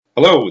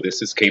Hello,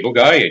 this is Cable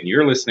Guy, and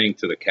you're listening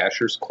to the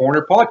Cashier's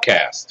Corner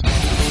podcast.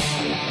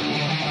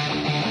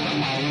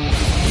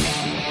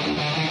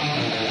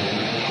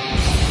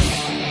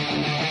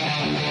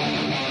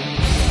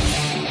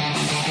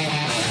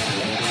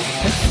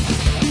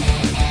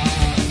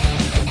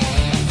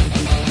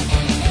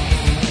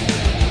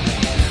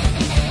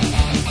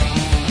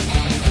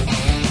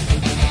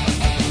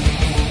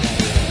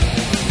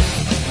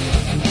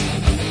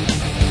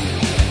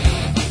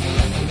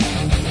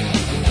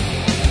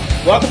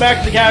 Welcome back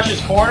to the Cash's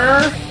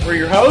Corner. We're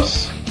your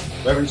hosts,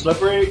 Reverend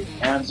Slippery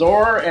and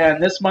Zor,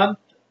 and this month,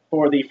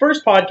 for the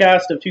first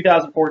podcast of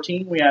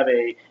 2014, we have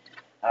a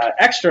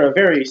extra,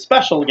 very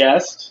special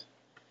guest,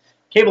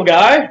 Cable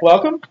Guy.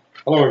 Welcome.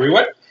 Hello,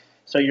 everyone.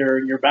 So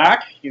you're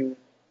back.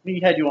 We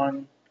had you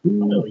on a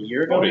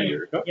year ago. About a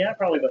year ago. Yeah,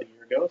 probably about a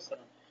year ago. So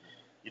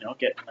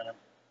getting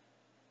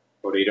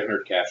About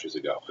 800 caches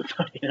ago.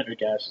 800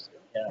 Cashes ago.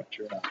 Yeah,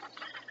 true enough.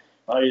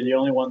 Well, you're the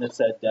only one that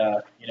said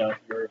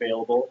you're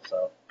available,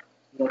 so.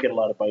 We don't get a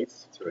lot of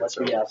bites. That's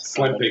right. So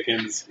slim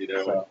pickings,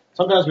 So,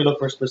 Sometimes we look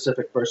for a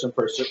specific person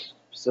for a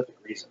specific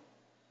reason.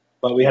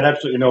 But we had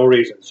absolutely no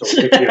reason, so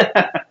we picked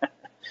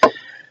you.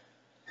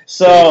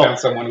 So we found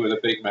someone with a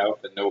big mouth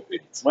and no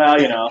opinions. Well,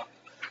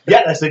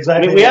 Yeah, that's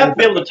exactly we have to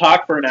be able to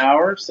talk for an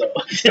hour, so.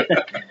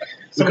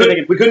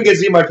 we couldn't get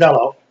Z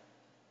Martello.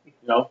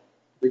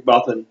 Big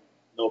mouth and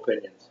no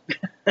opinions.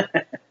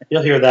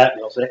 He'll hear that and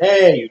he'll say,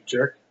 "Hey, you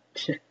jerk."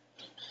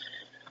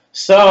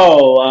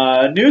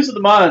 So, news of the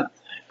month.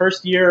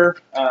 First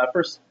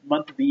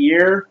month of the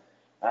year.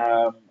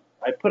 I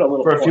put a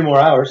little For a few more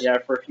hours. Yeah,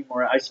 for a few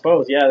more. I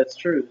suppose. Yeah, that's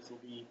true.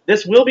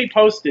 This will be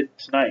posted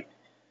tonight.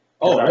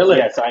 Oh, really?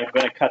 Yes, I'm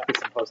going to cut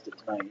this and post it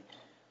tonight.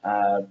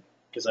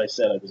 Because I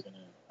said I was going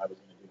to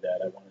do that.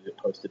 I wanted it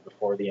posted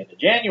before the end of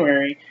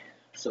January,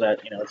 so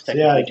that it's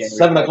technically January.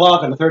 7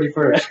 o'clock on the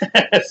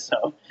 31st.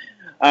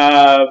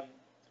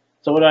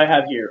 So what do I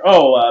have here?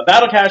 Oh,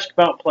 Battle Cash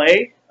About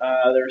Play.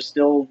 They're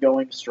still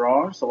going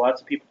strong, so lots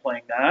of people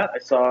playing that. I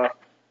saw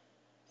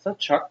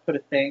Chuck put a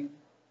thing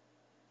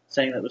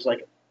saying that there's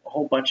like a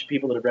whole bunch of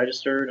people that have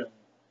registered, and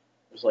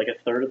there's like a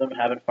third of them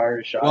haven't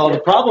fired a shot Well, yet.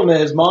 the problem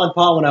is Ma and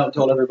Pa went out and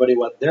told everybody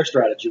what their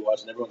strategy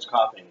was, and everyone's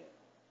copying it.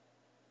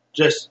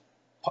 Just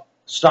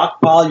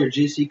stockpile your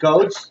GC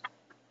codes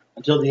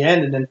until the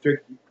end, and then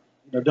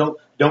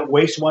don't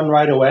waste one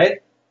right away.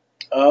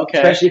 Okay.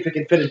 Especially if it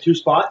can fit in two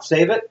spots,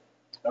 save it.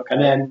 Okay.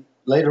 And then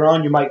later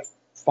on, you might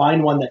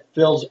find one that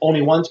fills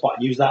only one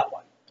spot. Use that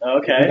one.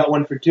 Okay. If you got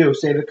one for two,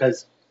 save it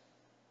because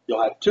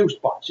you'll have two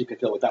spots you can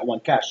fill with that one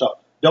cache. So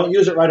don't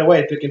use it right away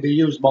if it can be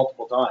used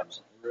multiple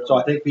times. Really? So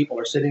I think people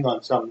are sitting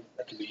on some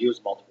that can be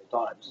used multiple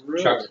times.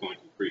 Really? Chuck's going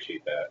to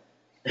appreciate that.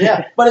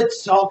 Yeah, but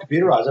it's all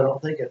computerized. I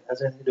don't think it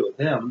has anything to do with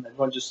him.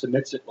 Everyone just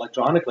submits it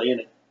electronically and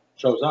it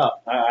shows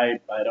up. I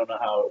don't know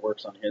how it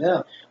works on his.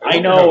 Yeah. I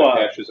wonder know. how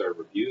the caches are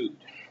reviewed.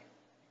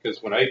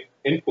 Because when I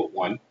input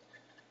one,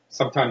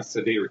 sometimes it's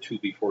a day or two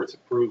before it's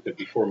approved and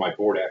before my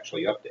board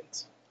actually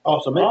updates. Oh,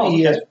 so maybe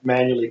he is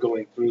manually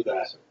going through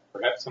that. So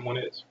perhaps someone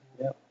is.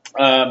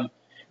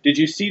 Did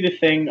you see the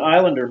thing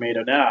Islander made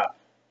an app?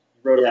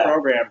 He wrote a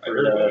program I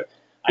heard about it.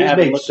 I He's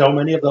haven't made looked- so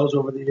many of those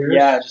over the years.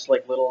 Yeah, just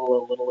like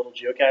little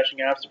geocaching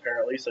apps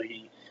apparently. So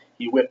he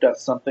whipped up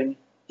something.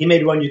 He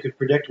made one you could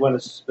predict when a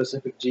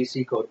specific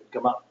GC code would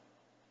come up,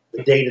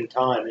 the date and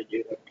time, and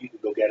you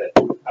could go get it.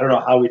 I don't know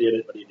how he did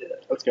it, but he did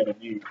it. That's kind of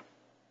neat.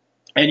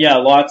 And yeah,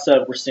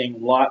 we're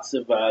seeing lots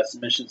of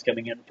submissions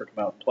coming in for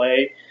Come Out and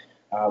Play.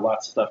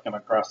 Lots of stuff coming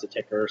across the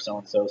ticker, so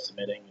and so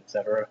submitting,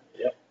 etc.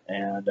 Yep.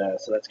 And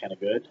so that's kind of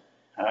good.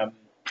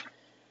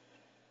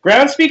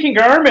 Ground Speaking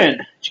Garmin.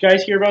 Did you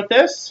guys hear about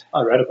this?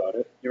 I read about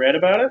it. You read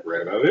about it?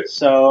 Read about it?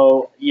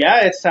 So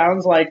yeah, it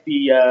sounds like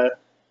the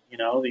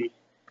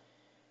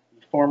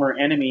former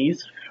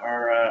enemies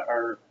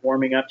are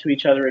warming up to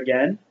each other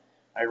again.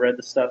 I read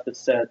the stuff that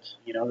said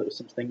there was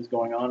some things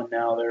going on, and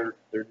now their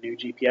new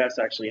GPS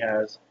actually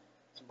has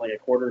something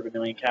like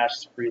 250,000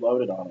 caches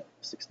preloaded on it.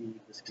 The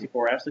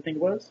 64S, I think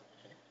it was.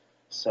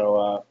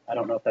 So I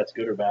don't know if that's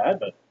good or bad,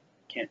 but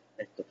I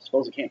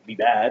suppose it can't be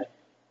bad,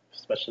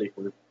 especially if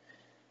we're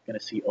going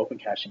to see open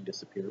caching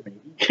disappear,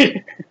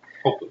 maybe.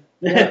 Hopefully.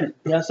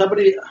 Yeah,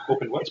 somebody.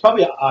 Open what? It's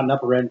probably an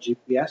upper end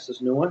GPS, this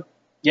new one.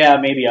 Yeah,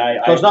 maybe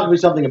So it's not going to be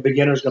something a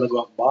beginner's going to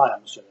go out and buy,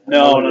 I'm assuming.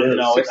 No.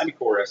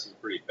 64S is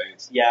pretty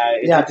advanced. Yeah,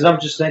 Yeah, because I'm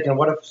just thinking,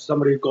 what if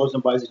somebody goes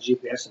and buys a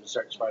GPS and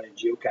starts finding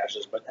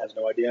geocaches but has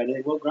no idea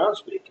anything about ground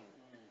speak?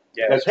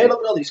 yeah. Because, hey, look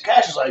at all these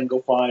caches I can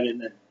go find,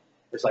 and then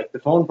it's like the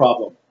phone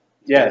problem.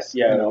 Yes,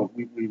 yeah. You know,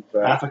 We've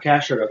Half a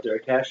cacher out there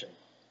caching.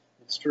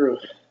 it's true.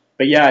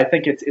 But yeah, I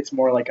think it's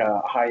more like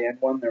a high end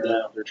one.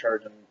 They're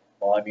charging.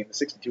 Well, I mean, the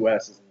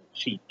 62S is a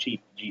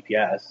cheap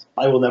GPS.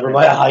 I will never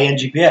buy a high-end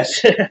GPS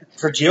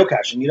for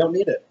geocaching. You don't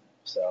need it.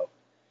 So.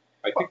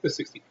 I think the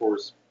 64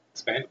 is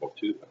expandable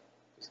too.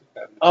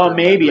 Oh,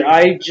 maybe.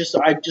 I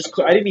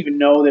didn't even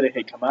know that it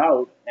had come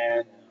out,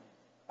 and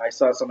I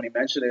saw somebody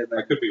mention it, and I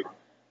then could be wrong.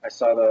 I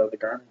saw the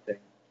Garmin thing.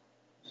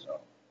 So,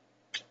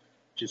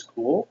 which is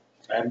cool.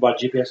 I haven't bought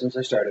GPS since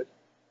I started.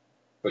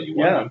 But you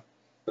want one.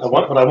 I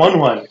won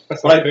one.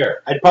 That's But not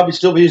fair. I'd probably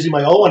still be using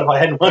my old one if I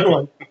hadn't won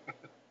one.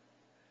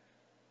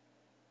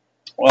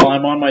 Well,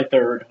 I'm on my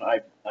third.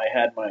 I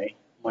had my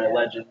Yeah.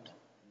 legend,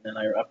 and then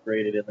I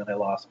upgraded, and then I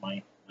lost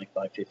my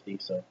 550.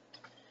 So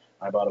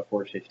I bought a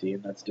 450,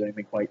 and that's doing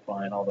me quite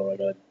fine. Although I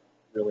got a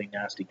really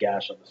nasty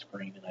gash on the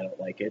screen, and I don't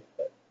like it,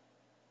 but it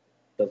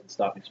doesn't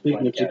stop me from Speaking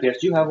playing of catch. GPS,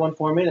 do you have one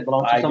for me that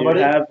belongs to I somebody?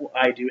 do have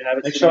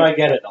it. Make sitting sure I in-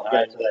 get it. I'll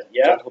get it to that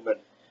Yeah. gentleman.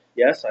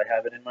 Yes, I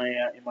have it in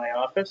my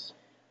office.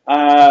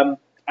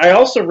 I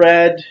also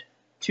read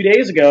 2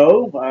 days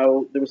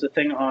ago. There was a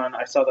thing on.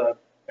 I saw the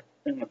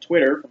thing on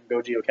Twitter from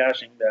Go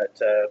Geocaching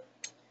that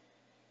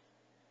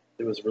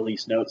there was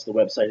release notes. The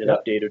website had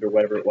Yep. updated or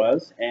whatever it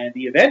was, and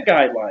the event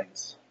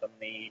guidelines from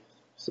the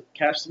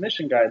cache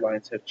submission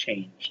guidelines have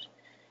changed.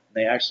 And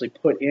they actually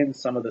put in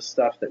some of the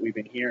stuff that we've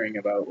been hearing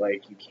about,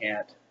 like you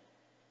can't.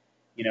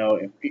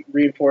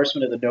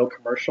 Reinforcement of the no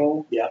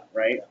commercial, Yeah.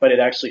 right? But it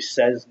actually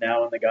says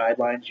now in the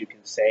guidelines you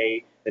can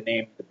say the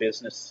name of the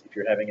business if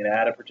you're having it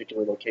at a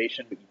particular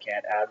location, but you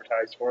can't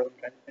advertise for them,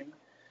 kind of thing.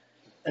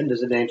 And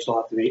does the name still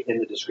have to be in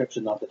the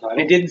description, not the title?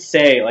 It didn't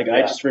say. Like I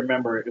Yeah. just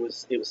remember it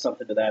was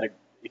something to that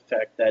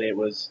effect that it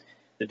was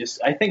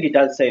I think it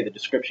does say the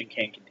description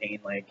can contain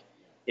like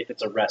if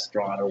it's a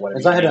restaurant or whatever.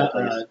 Because I had you name the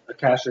place. a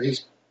cacher.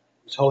 He's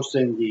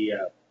hosting the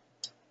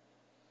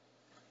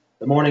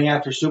morning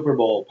after Super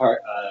Bowl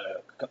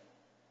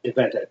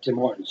event at Tim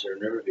Hortons here in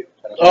Riverview.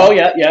 Oh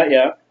yeah. And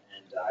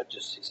he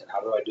said,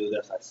 "How do I do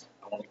this?" I said,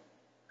 "I want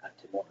to at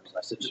Tim Hortons."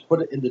 I said, "Just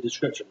put it in the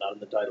description, not in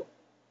the title.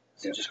 I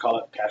said, just call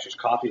it Cacher's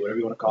Coffee, whatever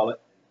you want to call it.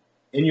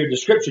 In your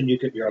description,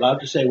 you're allowed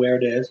to say where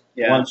it is.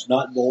 Yeah. Once,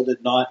 not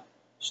bolded, not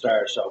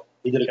star." So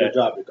he did a good Okay.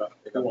 job. It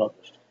got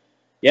published.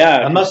 Yeah.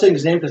 I'm not saying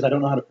his name because I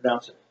don't know how to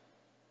pronounce it.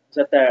 Is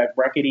that the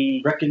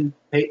Brackety? Brecken,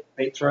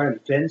 Petra, and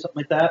Finn,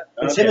 something like that.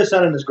 It's Okay. him, his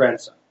son, and his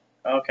grandson.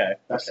 Okay.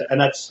 That's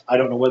I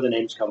don't know where the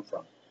names come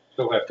from.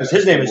 Still have to 'Cause have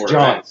his name some is more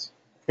John. events.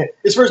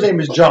 His first name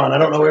is John. I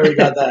don't know where he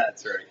got that.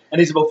 That's right. And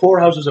he's about 4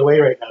 houses away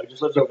right now. He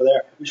just lives over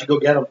there. We should go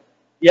get him.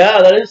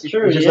 Yeah, that is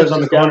true. He just He lives is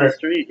on the down corner.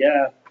 street.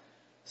 Yeah.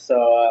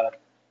 So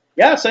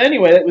so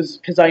anyway, it was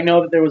because I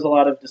know that there was a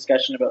lot of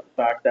discussion about the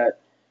fact that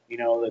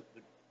that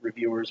the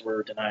reviewers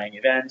were denying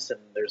events and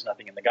there's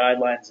nothing in the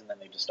guidelines, and then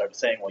they just started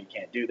saying, well, you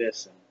can't do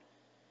this. And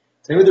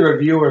Maybe the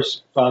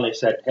reviewers finally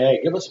said,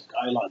 "Hey, give us some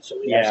guidelines so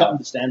we have Yeah. something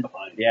to stand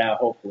behind." yeah,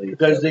 hopefully.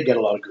 Because they get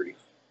a lot of grief.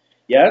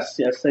 Yes,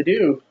 they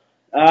do.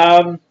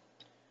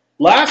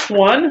 Last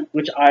one,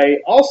 which I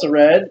also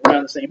read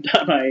around the same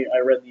time I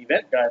read the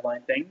event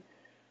guideline thing,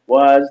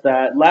 was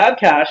that lab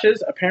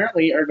caches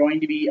apparently are going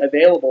to be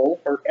available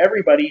for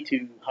everybody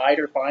to hide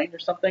or find or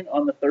something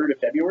on the 3rd of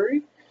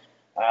February.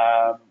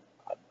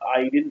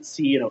 I didn't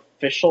see an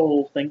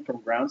official thing from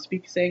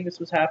Groundspeak saying this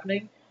was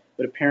happening,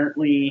 but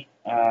apparently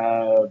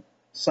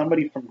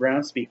somebody from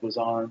Groundspeak was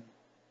on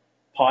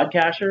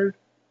Podcaster,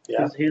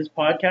 Yeah. his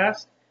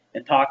podcast,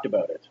 and talked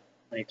about it.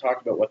 And he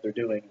talked about what they're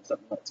doing and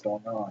something that's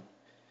going on.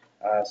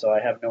 So I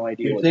have no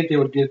idea. You'd think they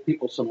would give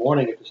people some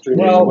warning if it's 3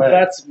 days Well,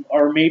 away.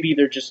 or maybe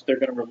they're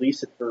going to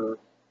release it for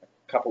a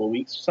couple of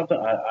weeks or something.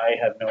 I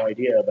have no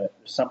idea, but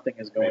something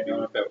is going Maybe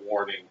on. with that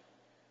warning,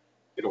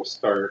 it'll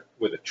start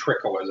with a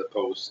trickle as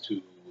opposed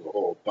to a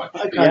whole bunch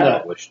I being kinda-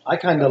 published. I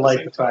kind at of the like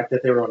same the time. fact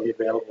that they were only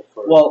available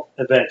for Well,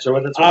 events. So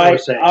that's what they were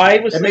saying.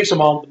 It makes them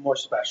all the more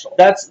special.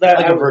 That's that.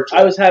 Like a virtual.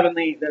 I was having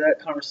that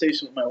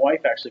conversation with my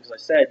wife actually because I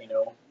said,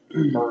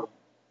 for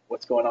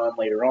what's going on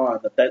later on,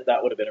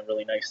 that would have been a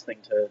really nice thing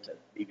to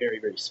be very,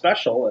 very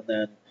special, and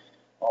then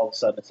all of a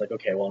sudden it's like,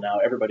 okay, well now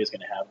everybody's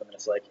going to have them, and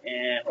it's like,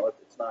 well,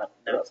 it's not.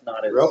 Now it's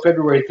not as. We're out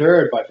February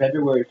 3rd. By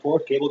February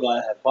 4th, Cable Guy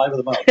had 5 of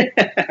them out.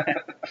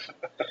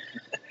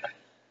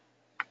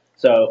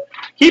 So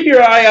keep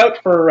your eye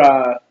out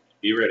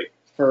Be ready.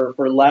 for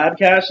lab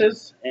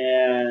caches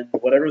and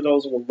whatever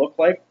those will look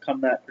like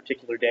come that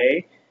particular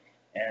day,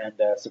 and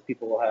so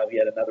people will have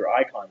yet another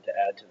icon to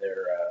add to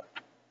their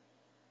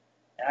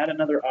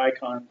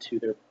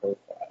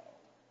profile.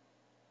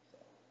 So,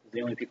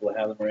 the only people that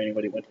have them are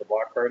anybody who went to the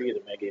block party or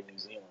the Mega in New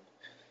Zealand.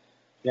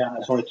 Yeah,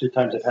 that's only 2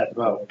 times I've had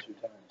them out. Only 2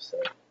 times. So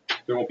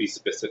There won't be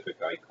specific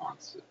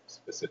icons,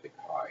 specific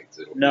hides.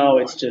 It'll No,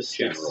 be it's one just-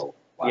 general.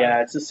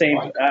 yeah, it's the same.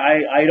 Like-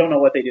 I don't know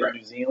what they did Right. in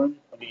New Zealand.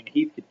 I mean,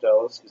 Heath could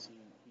tell us because he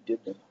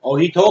did them. Oh,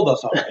 he told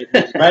us all right. He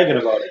was bragging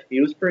about it.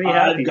 He was pretty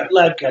I've happy. got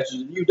lab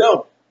catches and you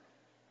don't.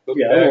 He'll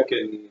be Yeah, back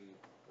in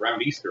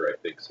around Easter, I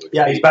think. So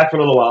Yeah, he's back for a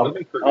little while.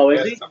 Looking for Oh, good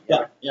is he? guests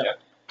sometime. Yeah.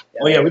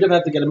 Oh, yeah, we didn't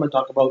have to get him to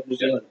talk about New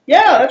Zealand.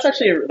 Yeah, that's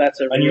actually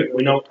that's a. I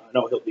really, know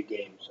he'll be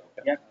game. So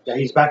Yeah. yeah,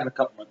 he's back in a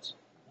couple months.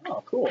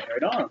 Oh, cool.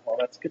 Right on. Well,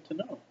 that's good to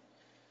know.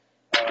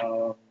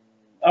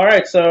 All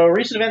right, so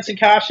recent events and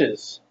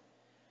caches.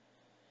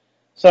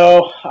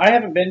 So I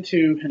haven't been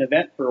to an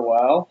event for a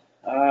while.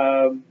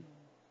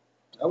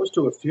 I was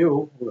to a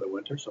few over the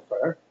winter so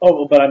far.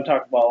 But I'm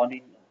talking. Well, I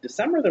mean,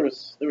 December there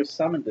was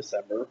some in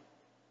December.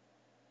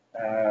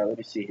 Let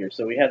me see here.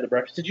 So we had the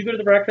breakfast. Did you go to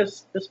the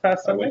breakfast this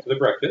past I Sunday? went to the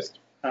breakfast.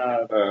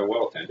 Uh,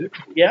 Well attended.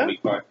 Yeah?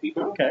 25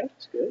 people, okay,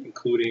 that's good.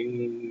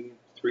 including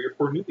 3 or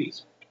 4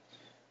 newbies.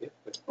 Yeah,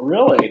 but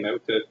Really? came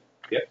out to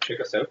Yeah,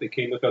 check us out. They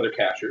came with other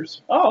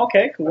cashers. Oh,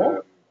 okay,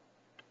 cool.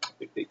 I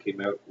think they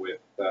came out with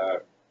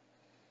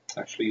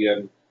actually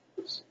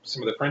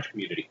some of the French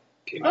community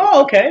came out.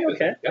 Oh, okay, with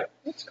okay. it. Yeah,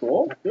 That's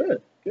cool.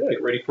 Good, good.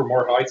 get ready for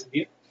more hides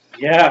and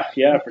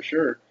Yeah, for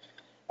sure.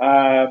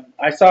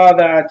 I saw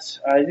that,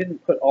 I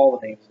didn't put all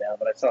the names down,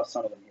 but I saw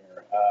some of them here.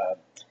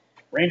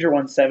 Ranger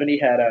 170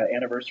 had an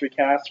anniversary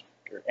cast,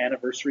 or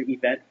anniversary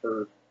event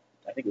for,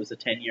 I think it was the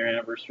 10-year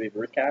anniversary of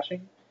Earth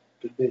caching.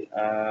 Could be.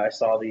 I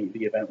saw the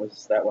event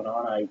that went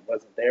on. I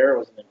wasn't there, I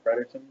wasn't in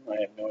Fredericton.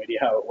 I have no idea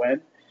how it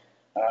went.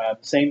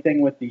 Same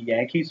thing with the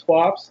Yankee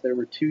swaps. There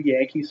were 2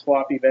 Yankee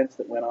swap events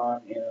that went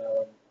on,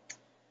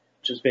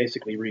 just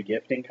basically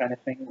regifting kind of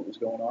thing, what was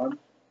going on.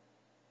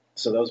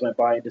 So those went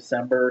by in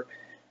December.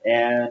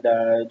 And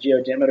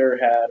Geodimeter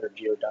had, or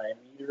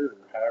Geodiameter, or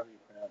however you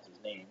pronounce his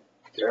name.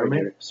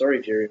 Jeremy?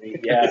 Sorry, Jeremy.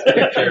 Yeah.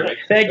 Jeremy.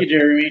 Thank you,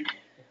 Jeremy.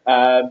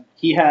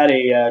 He had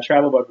a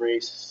Travel Bug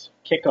Race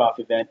kickoff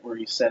event where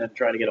he sent and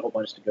tried to get a whole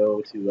bunch to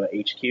go to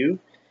HQ.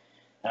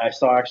 And I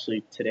saw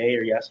actually today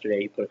or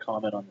yesterday he put a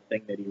comment on the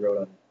thing that he wrote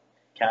on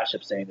Cash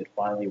App saying that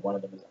finally one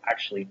of them has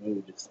actually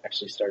moved. It's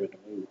actually started to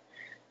move.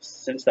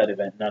 Since that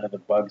event, none of the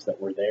bugs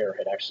that were there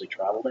had actually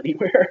traveled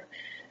anywhere.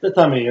 The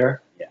time of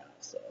year. Yeah,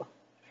 so.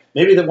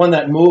 Maybe the one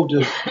that moved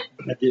is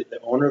the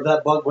owner of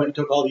that bug went and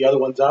took all the other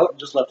ones out and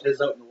just left his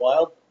out in the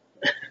wild.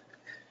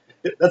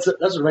 That's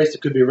a race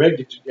that could be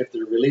rigged if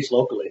they're released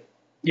locally.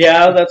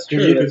 Yeah, that's true.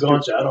 Because you could That's go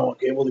and say, I don't want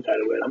Cable the guy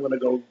to win. I'm going to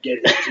go get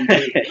his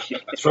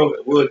TV. Throw it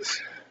in the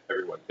woods.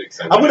 Everyone thinks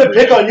that. I'm going to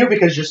pick on you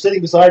because you're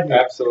sitting beside me.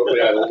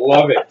 Absolutely, I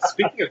love it.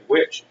 Speaking of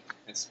which,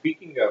 and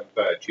speaking of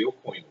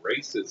GeoCoin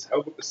races, how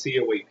about the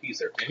COAP? Is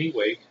there any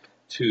way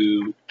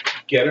to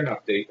get an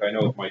update? I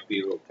know it might be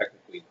a little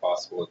technically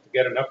impossible to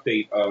get an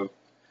update of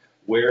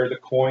where the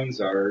coins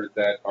are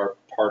that are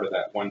part of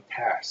that one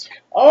task.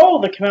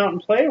 Oh, the come out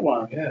and play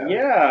one.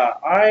 Yeah.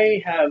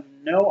 I have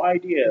no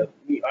idea.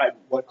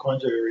 What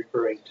coins are you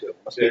referring to?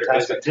 Must There be a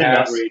is task a I did not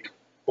task read.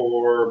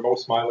 for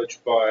most mileage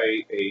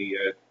by a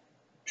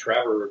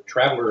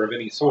traveler of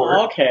any sort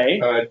Okay.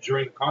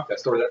 during the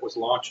contest, or that was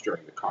launched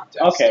during the contest.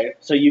 Okay,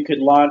 so you could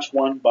launch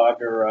one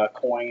bug or a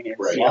coin and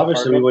Right. see Well, how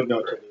obviously, far we it goes. wouldn't know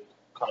until the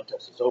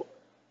contest is over.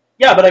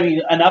 Yeah, but I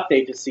mean, an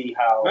update to see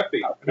how. An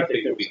update if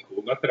it would goes. be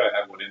cool. Not that I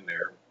have one in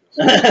there.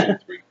 1,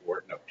 2, 3,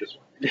 4. No, just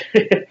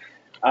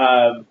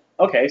one.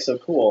 Okay, so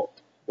cool.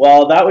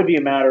 Well, that would be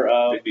a matter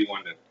of. Maybe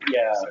one that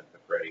Yeah. sent to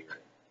Freddie.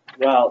 Right?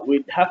 Well,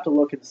 we'd have to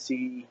look and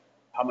see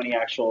how many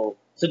actual.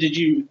 So did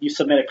you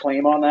submit a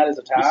claim on that as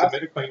a We task?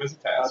 submit a claim as a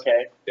task.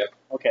 Okay. Yep.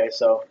 Okay,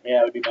 so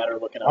yeah, it would be a matter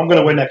of looking up. I'm going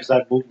to win that because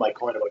I've moved my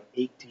coin about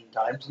 18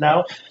 times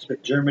now. It's been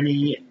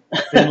Germany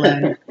and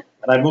Finland, and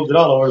I moved it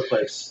all over the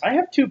place. I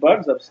have 2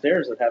 bugs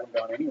upstairs that haven't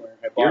gone anywhere.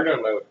 I bought You're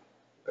them. not allowed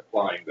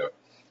applying though.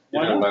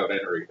 You're Why not not? allowed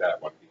entering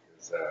that one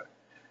because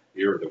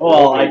you're the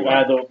Well, worldly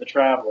one. the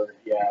Traveler,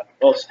 yeah.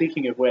 Well,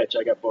 speaking of which,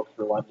 I got booked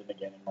for London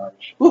again in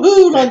March.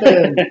 Woohoo,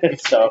 London!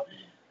 So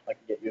I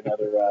can get you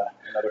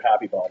another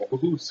happy bottle.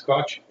 Woohoo,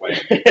 Scotch land.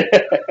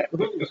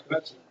 Woohoo,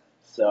 Scotch.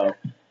 So,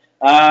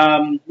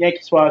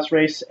 Yankee Swaps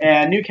race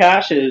and new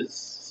caches.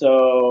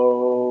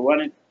 So,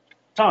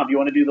 Tom, do you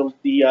want to do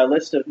the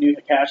list of new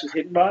caches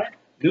hidden by?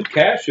 New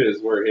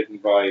caches were hidden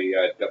by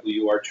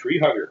WR Tree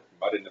Hugger.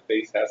 Mud in the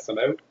Face has some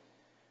out.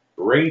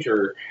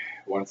 Ranger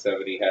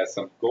 170 has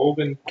some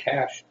Golden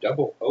Cache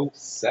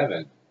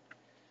 007.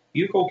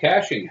 Yuko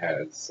Caching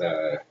has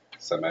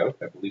some out.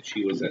 I believe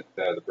she was at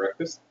the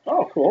breakfast.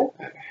 Oh, cool.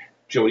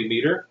 Jody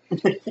Meter.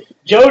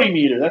 Jody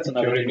Meter, that's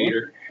another Jody good one.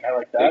 Meter, I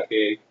like that.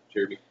 a.k.a.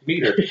 Jeremy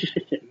Meter.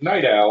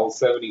 Night Owl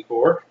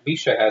 74.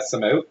 Misha has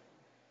some out.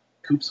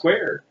 Coop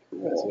Square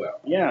as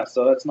well. Yeah,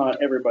 so that's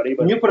not everybody,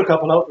 but You put a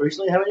couple out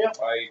recently, haven't you?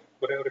 I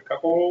put out a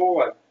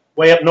couple.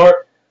 Way up north.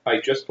 I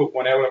just put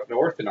one out up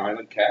north in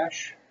Island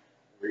Cache.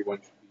 Everyone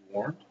should be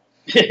warned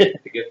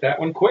to get that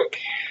one quick.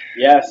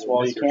 yes,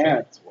 while Miss you your can.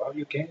 chance while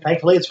you can.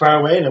 Thankfully, it's far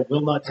away and it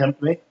will not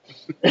tempt me.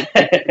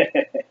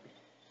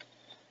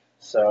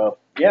 So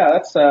yeah,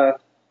 that's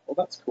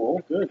that's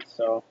cool. Good.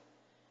 So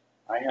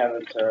I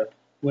haven't.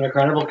 Winter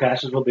Carnival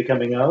caches will be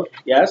coming out.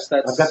 Yes,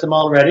 that's I've got them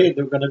all ready.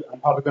 I'm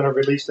probably going to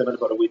release them in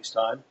about a week's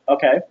time.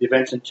 okay. The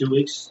event's in 2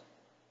 weeks,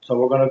 so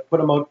we're going to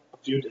put them out a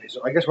few days.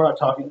 So I guess we're not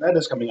talking. That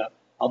is coming up.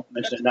 I'll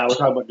mention it now. We're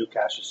talking about new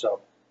caches.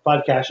 So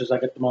 5 caches. I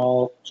got them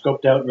all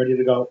scoped out and ready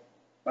to go.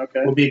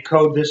 Okay. Will be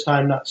code this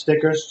time, not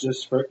stickers,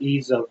 just for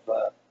ease of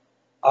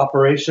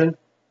operation.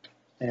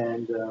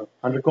 And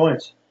 100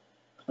 coins.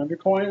 100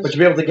 coins. But you'll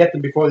be able to get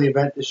them before the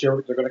event this year.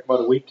 They're going to come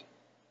out a week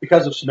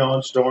because of snow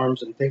and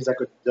storms and things that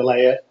could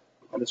delay it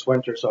in this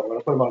winter. So I'm going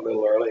to put them out a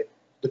little early.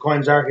 The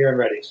coins are here and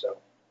ready. So,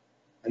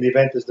 and the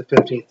event is the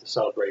 15th to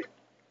celebrate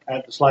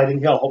at the Sliding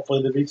Hill.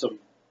 Hopefully there'll be some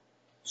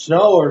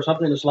snow or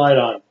something to slide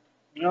on.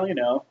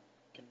 Well,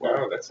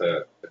 Wow, that's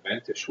a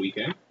eventish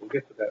weekend. We'll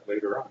get to that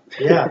later on.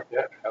 Yeah.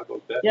 Yeah, how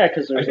about that? Yeah,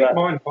 because I there's think that.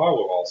 Ma and Pa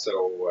will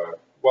also,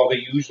 well, they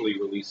usually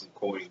release some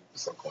coins.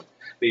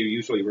 They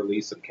usually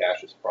release some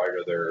caches prior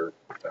to their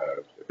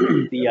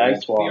The ice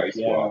event, wall. The ice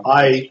Yeah. wall.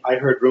 I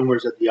heard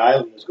rumors that the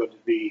island is going to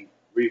be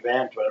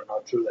revamped, but I don't know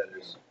how true that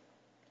is.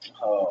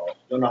 Oh,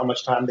 Don't know how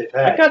much time they've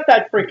I had. got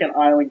that freaking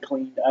island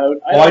cleaned out.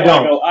 I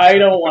don't. I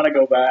don't want to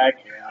go back.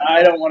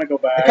 I don't want to go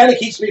It back. kind of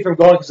keeps me from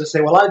going because I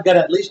say, well, I've got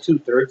at least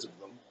 2/3 of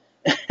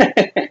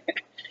them.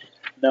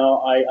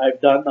 No,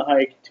 I've done the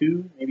hike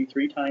 2, maybe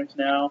 3 times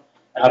now.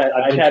 I've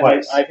been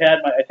twice. I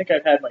think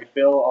I've had my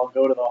fill. I'll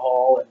go to the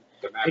hall and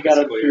The map pick is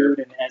out clear.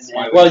 food and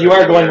Smiling. Well, you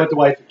are going with the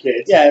wife and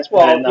kids. yeah, it's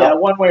And,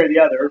 one way or the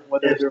other,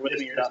 whether they're with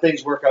me or if not.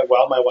 things work out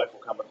well, my wife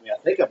will come with me.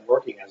 I think I'm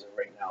working as of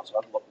right now, so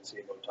I'll look and see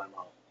about time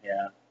off.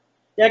 Yeah,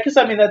 yeah, because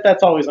I mean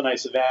that's always a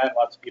nice event.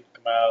 Lots of people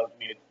come out. I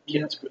mean,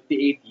 kids the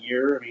 8th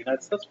year. I mean,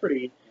 that's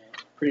pretty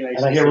nice.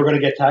 And I hear we're going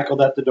to get tackled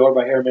at the door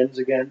by Hairmans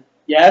again.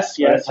 yes,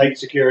 Tight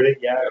security.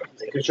 yeah.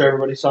 Making sure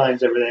everybody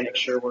signs everything. Make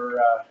sure we're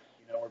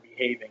we're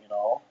behaving and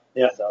all.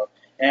 Yeah. So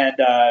and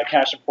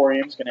Cash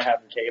Emporium's going to have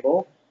the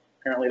table.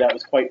 Apparently that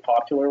was quite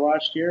popular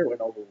last year. It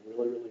went over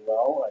really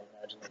well. I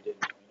imagine they did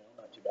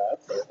not too bad.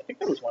 So I think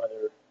that was one of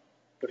their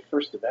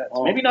first events.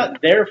 Oh. Maybe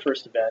not their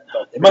first event,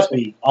 but They must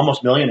be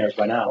almost millionaires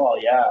by now. Oh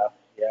yeah.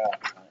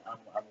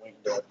 I'm waiting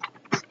to.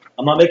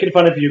 I'm not making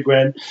fun of you,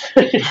 Gwen.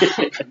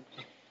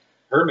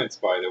 Herman's,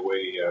 by the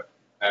way,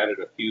 added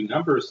a few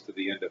numbers to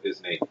the end of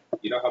his name.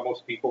 You know how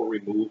most people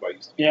remove, I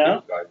used to be Yeah.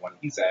 a guy one,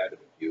 he's added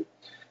a few.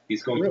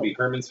 He's going to be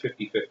Herman's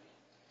 50-50.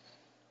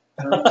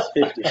 Herman's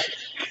 50.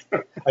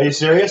 Are you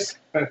serious?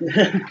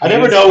 I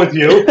never know with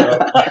you. No,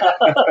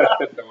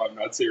 I'm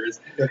not serious.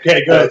 Okay,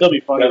 It'll good. still be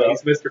funny No, though.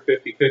 he's Mr.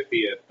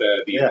 50-50 at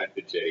the Yeah. event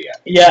at J.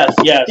 Yeah,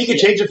 Yes. He can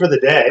change it for the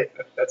day.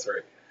 that's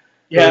right.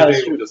 Yeah, Thursday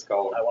that's we'll true. just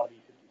call I him want to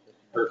be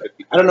 50-50. her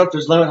 50. I don't know if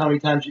there's a limit how many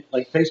times,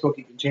 like Facebook,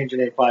 you can change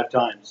your name 5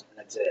 times, and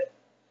that's it.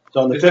 So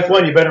on the Is fifth that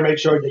one, right? you better make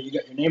sure that you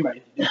got your name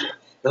right. Because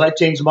I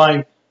changed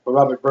mine for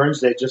Robert Burns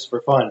Day just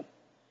for fun.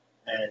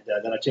 And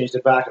then I changed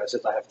it back, and I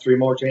said I have 3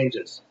 more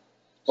changes.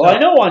 Well, I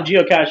know on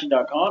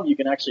geocaching.com you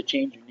can actually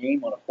change your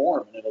name on a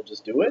form and it'll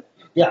just do it.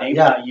 Yeah, Name's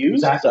yeah, not used,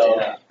 exactly. so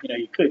Yeah.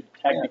 you could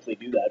technically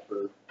do that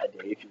for a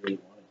day if you really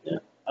wanted to. Yeah.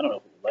 I don't know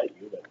if it would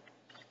let you, but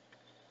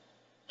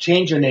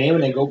Change your name,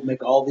 and then go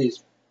make all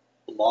these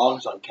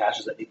logs on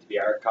caches that need to be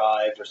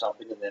archived or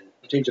something, and then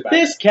change it back.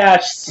 this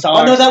cache sucks.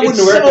 Oh, no, that wouldn't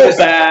it's work. so because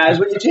bad.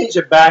 when you change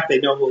it back, they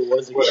know who it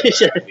was. What a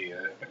bad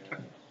idea.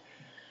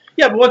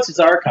 Yeah, but once it's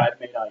archived,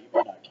 you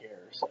may not care.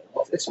 So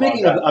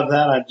Speaking of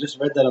that, I just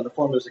read that on the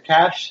forum. There's a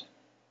cache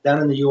down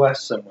in the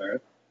U.S.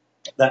 somewhere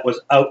that was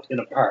out in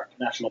a park,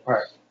 national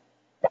park,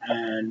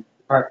 and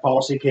the park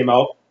policy came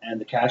out,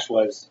 and the cache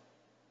was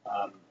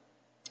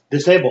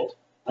disabled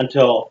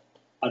until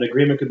an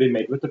agreement could be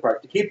made with the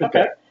park to keep it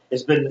there.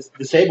 It's been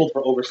disabled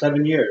for over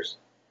 7 years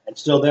and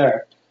still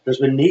there. There's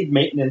been need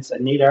maintenance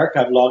and need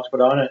archive logs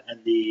put on it,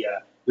 and the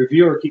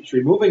reviewer keeps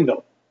removing them.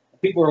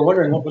 People were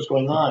wondering what was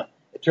going on.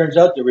 It turns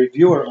out the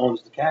reviewer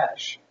owns the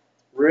cache.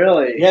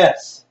 really,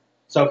 Yes.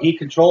 So he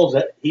controls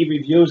it, he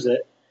reviews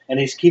it, and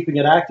he's keeping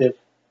it active.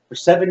 For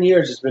 7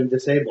 years, it's been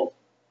disabled.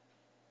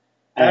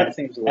 that And,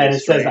 seems a little and it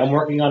says, strange. I'm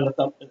working on the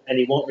thumb, and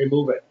he won't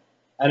remove it.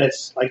 And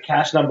it's like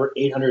cache number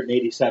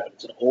 887.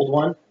 It's an old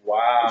one.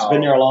 Wow, It's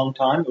been there a long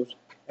time. It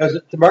was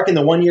marking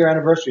the 1 year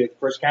anniversary of the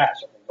first cache,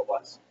 I think it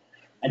was.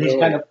 And he's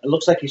Really? it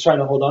looks like he's trying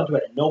to hold on to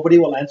it. And nobody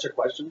will answer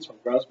questions from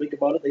Groundspeak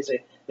about it. They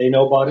say they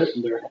know about it,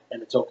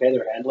 and it's okay,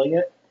 they're handling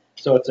it.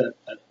 So it's an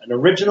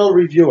original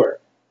reviewer.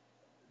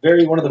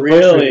 One of the first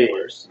Really?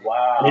 reviewers.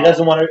 Wow, And he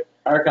doesn't want to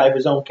archive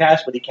his own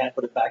cache, but he can't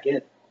put it back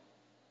in.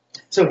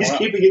 So he's Wow.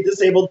 keeping it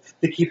disabled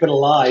to keep it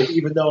alive,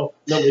 even though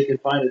nobody can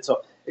find it.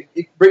 So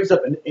it brings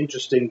up an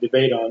interesting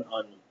debate on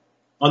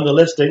the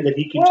listing that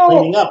he keeps Well,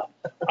 cleaning up.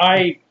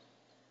 I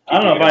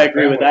don't know if I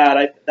agree with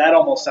that. That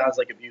almost sounds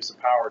like abuse of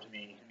power to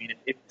me. I mean,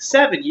 if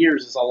 7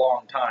 years is a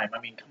long time, I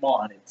mean, come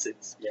on,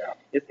 Yeah.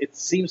 it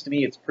seems to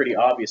me it's pretty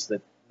obvious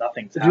that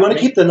nothing's If you want to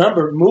keep the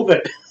number, move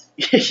it.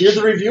 You're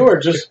the reviewer.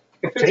 Just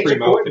If change it's it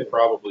remote, accordingly. it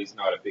probably is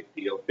not a big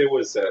deal. If it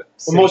was a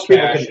Well, most city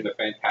people cache can- in a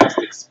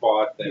fantastic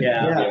spot, then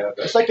Yeah.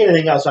 It's like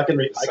anything else. I can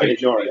the site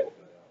ignore should be it. able to-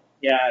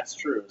 Yeah, it's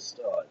true.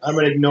 Still, I'm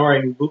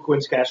ignoring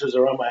Bukwin's caches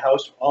around my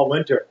house all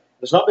winter.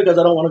 It's not because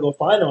I don't want to go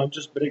find them. I've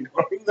just been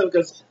ignoring them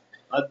because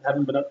I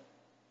haven't been up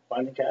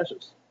finding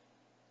caches.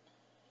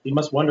 You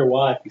must wonder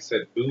why. He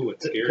said boo and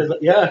scared.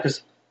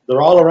 Because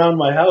they're all around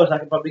my house. I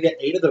can probably get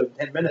 8 of them in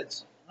 10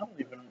 minutes. I don't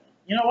even.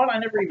 You know what? I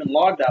never even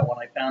logged that one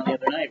I found the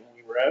other night when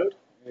we were out.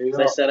 There you As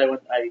go. I said, I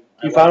went. I You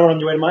went, found one on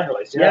your way to my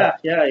place. Yeah.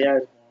 I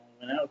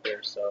went out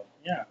there. So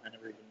yeah, I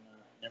never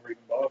even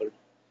bothered.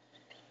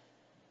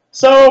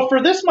 So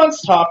for this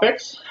month's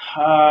topics,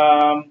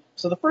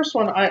 so the first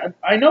one,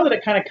 I know that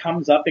it kind of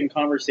comes up in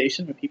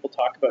conversation when people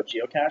talk about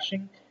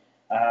geocaching,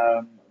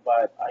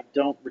 but I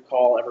don't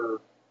recall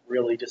ever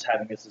really just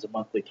having this as a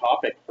monthly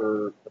topic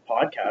for the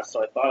podcast.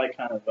 So I thought I'd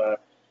kind of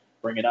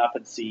bring it up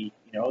and see,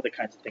 the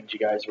kinds of things you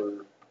guys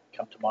were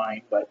come to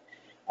mind. But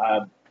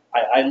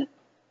I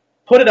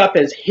put it up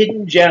as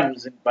hidden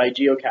gems by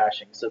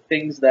geocaching. So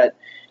things that,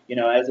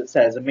 as it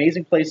says,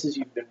 amazing places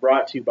you've been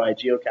brought to by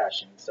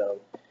geocaching.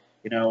 So,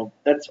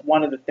 that's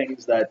one of the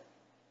things that,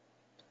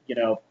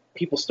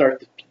 people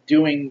start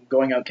doing,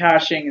 going out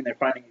caching, and they're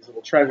finding these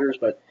little treasures.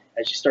 But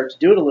as you start to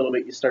do it a little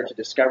bit, you start to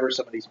discover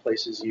some of these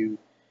places you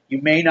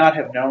you may not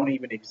have known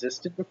even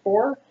existed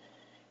before.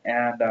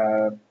 And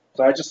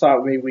so I just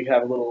thought maybe we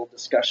have a little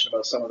discussion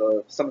about some of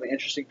the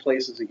interesting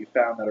places that you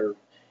found that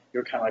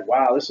you're kind of like,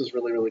 wow, this is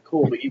really really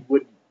cool, but you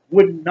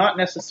would not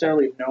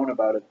necessarily have known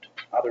about it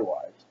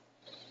otherwise.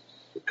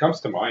 What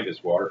comes to mind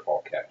is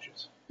waterfall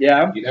caches.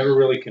 Yeah. You never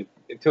really can,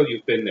 until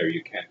you've been there,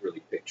 you can't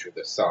really picture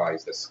the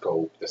size, the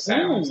scope, the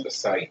sounds, the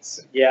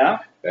sights. Yeah.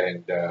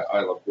 And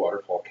I love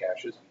waterfall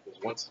caches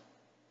because once,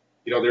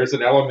 there's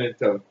an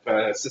element of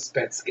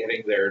suspense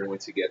getting there, and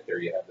once you get there,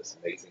 you have this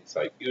amazing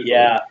sight. Usually,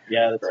 Yeah,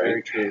 that's right?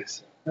 very true.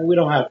 And we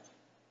don't have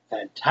I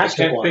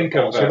fantastic can't think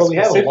of waterfalls, a but we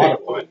have a specific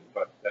waterfall. one,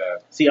 but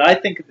See, I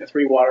think of the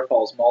Three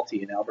Waterfalls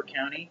multi in Albert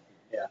County.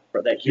 Yeah.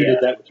 For that, You did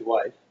that with your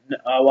wife.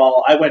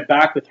 Well, I went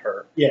back with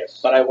her, Yes.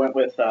 but I went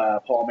with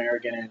Paul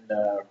Merrigan and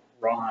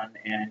Ron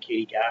and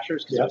Katie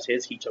Gashers because it was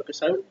his. He took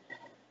us out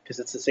because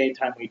it's the same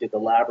time we did the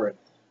Labyrinth,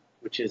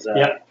 which is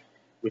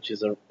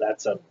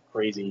that's a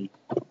crazy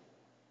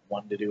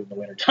one to do in the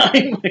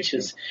wintertime, which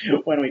is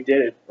when we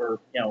did it. Or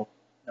no,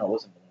 it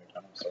wasn't the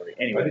wintertime. I'm sorry.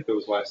 I Anyway. think it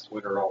was last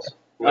winter also.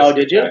 Oh,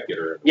 did you?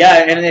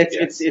 Yeah, and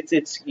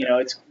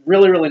it's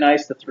really really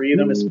nice. The three of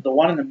them is the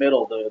one in the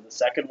middle. The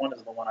second one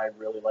is the one I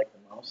really like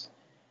the most.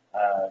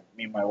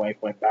 Me and my wife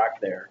went back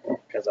there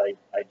because I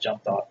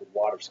jumped off. The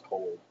water's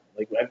cold.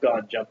 Like I've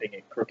gone jumping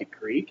at Crooked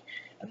Creek,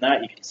 and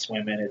that you can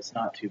swim in. It's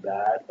not too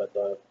bad, but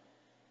the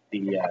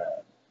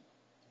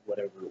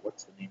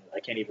what's the name? I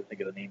can't even think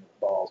of the name of the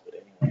falls. But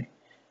anyway,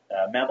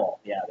 Memel.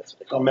 Yeah, that's what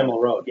they call it.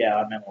 Memel Road. Yeah,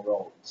 on Memel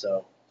Road.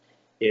 So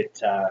it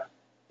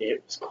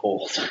was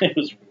cold. It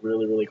was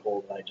really really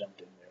cold when I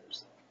jumped in there.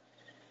 So.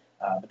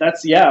 But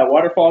that's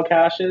waterfall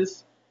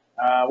caches.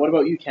 What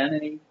about you, Ken?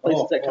 Any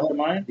places that come to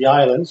mind? The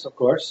islands, of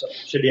course.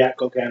 Shediac,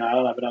 Cocan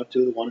Island, I've been out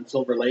to. The one in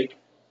Silver Lake.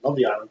 Love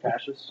the island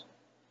caches.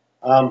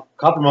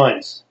 Copper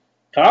mines.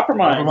 Copper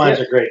mines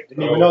Are great.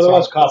 Didn't even know there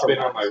was copper mines.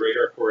 It's been on my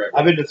radar forever.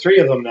 I've been to 3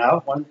 of them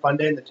now. One Fun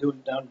Day and the 2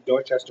 down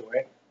Dorchester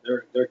way.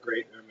 They're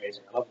great. They're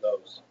amazing. I love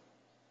those.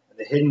 And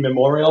the hidden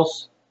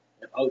memorials.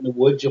 Out in the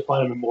woods, you'll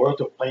find a memorial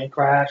to a plane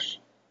crash.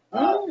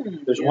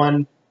 There's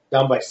one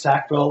down by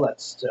Sackville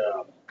that's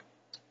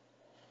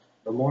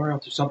memorial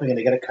to something, and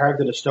they get it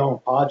carved in a stone.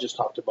 Pa just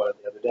talked about it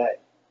the other day.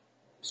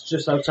 It's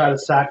just outside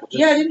of Sackville.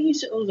 Didn't he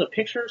say it was a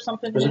picture or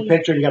something? There's a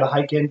picture, you got to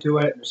hike into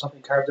it, and there's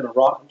something carved in a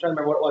rock. I'm trying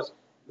to remember what it was.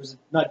 It was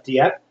not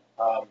Dieppe.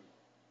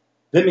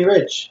 Vimy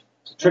Ridge.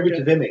 It's a tribute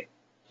to Vimy.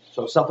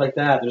 So stuff like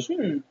that. There's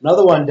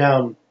another one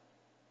down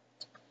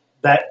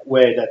that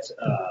way that's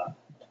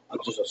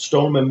just a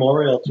stone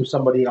memorial to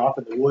somebody off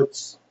in the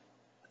woods.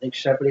 I think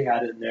Shepherdie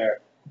had in there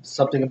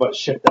something about a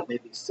ship that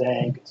maybe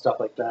sank and stuff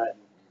like that.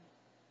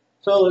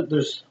 So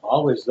there's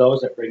always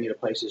those that bring you to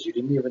places you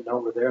didn't even know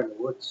were there in the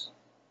woods.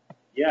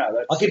 Yeah,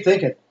 I'll keep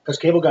thinking, because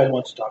Cable Guy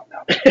wants to talk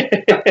now.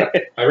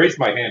 I raised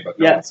my hand, but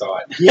no one saw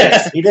it.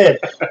 Yes, he did.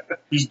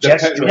 He's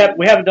gesturing.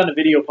 We haven't done a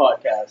video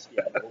podcast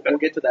yet. We'll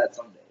get to that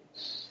someday.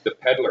 The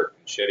Peddler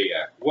in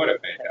Shediac. What a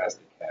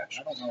fantastic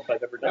cache. I don't know if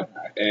I've ever done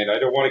that. And I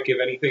don't want to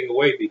give anything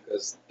away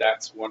because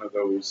that's one of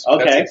those.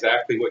 Okay. That's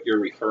exactly what you're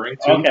referring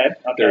to. Okay.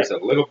 There's a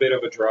little bit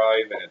of a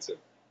drive, and it's a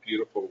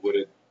beautiful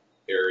wooded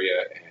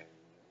area and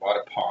a lot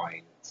of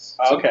pines.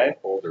 Okay.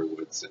 Older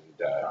woods,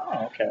 and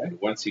okay.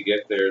 once you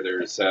get there,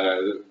 there's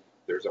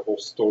a whole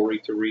story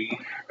to read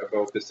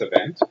about this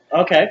event.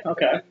 Okay.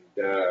 And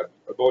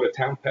about a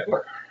town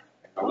peddler.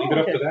 I'll leave it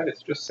up to that.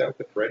 It's just south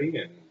of Freddie,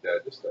 and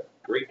just a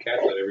great cache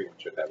that everyone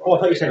should have. Oh, I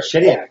thought you said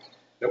Shediac.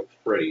 No,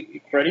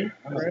 Freddie. Freddie.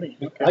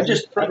 Okay.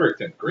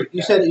 Fredericton, great.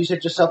 You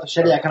said just south of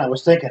Shediac, and I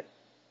was thinking,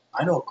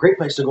 I know a great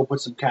place to go put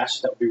some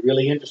caches that would be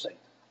really interesting.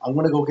 I'm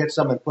going to go get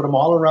some and put them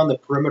all around the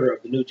perimeter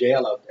of the new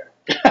jail out there.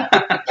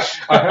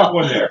 I have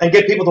one there. And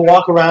get people to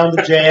walk around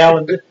the jail,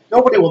 and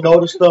nobody will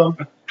notice them.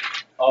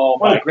 Oh,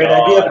 what a great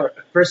idea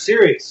for a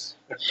series.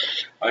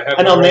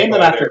 And I'll name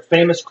them after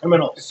famous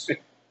criminals.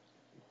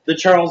 The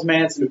Charles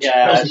Manson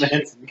cache.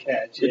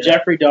 The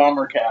Jeffrey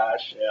Dahmer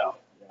cache. Yeah.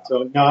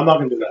 So, no, I'm not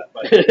going to do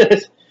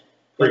that.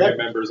 But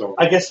members only.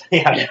 I guess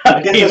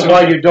that's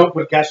why you don't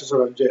put caches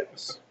around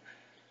jails.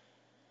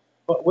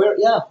 But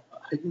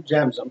hidden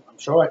gems. I'm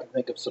sure I can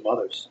think of some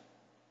others.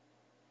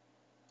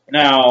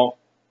 Now,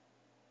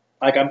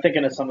 like I'm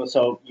thinking of some of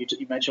so you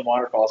mentioned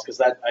waterfalls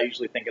because I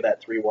usually think of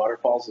that Three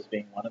Waterfalls as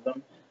being one of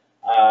them.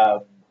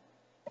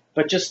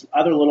 But just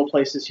other little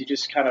places you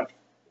just kind of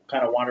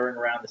wandering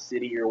around the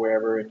city or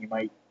wherever, and you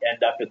might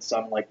end up in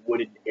some like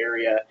wooded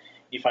area.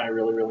 You find a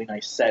really really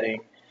nice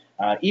setting.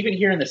 Even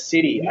here in the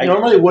city,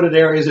 normally wooded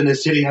areas in the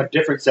city have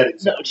different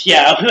settings. No,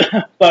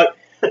 yeah, but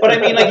I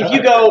mean like if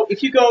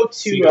you go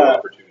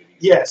to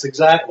yes,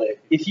 exactly.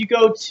 If you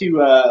go to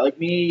like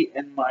me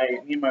and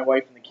my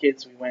wife and the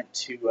kids, we went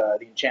to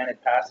the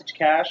Enchanted Passage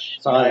cache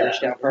in Irish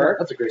Town Park.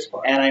 That's a great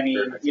spot. And I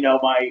mean,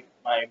 my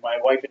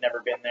wife had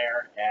never been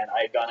there, and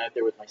I had gone out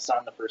there with my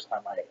son the first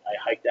time I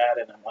hiked that,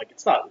 and I'm like,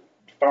 it's not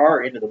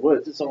far into the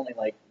woods. It's only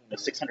like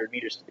 600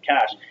 meters to the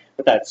cache,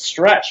 but that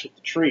stretch with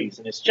the trees,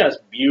 and it's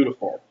just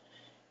beautiful.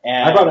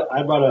 And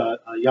I brought a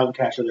young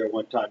cacher there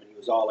one time, and he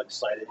was all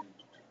excited and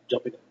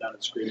jumping up and down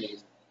and screaming.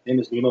 Name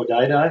is Nemo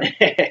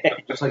Die.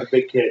 Just like a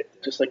big kid.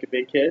 Just like a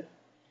big kid.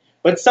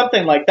 But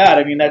something like that,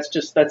 I mean,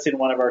 that's in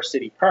one of our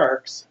city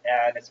parks,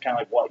 and it's kind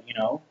of like, well,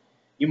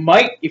 you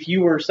might, if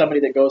you were somebody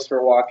that goes for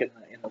a walk in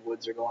the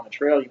woods or go on a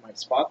trail, you might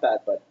spot that,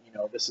 but,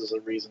 this is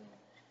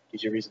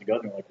gives you a reason to go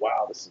there and like,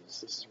 wow, this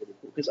is really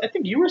cool. Because I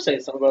think you were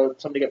saying something about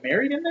somebody got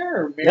married in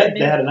there, or married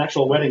They had an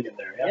actual wedding in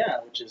there. yeah,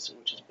 which is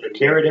They pretty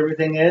carried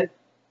everything in, and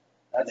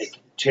That's,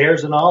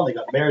 chairs and all. They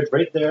got married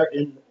right there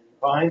in the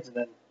pines, and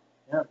then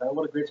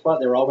what a great spot.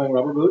 They were all wearing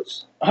rubber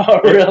boots. oh,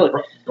 really?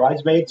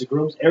 Bridesmaids, the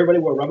grooms, everybody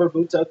wore rubber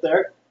boots out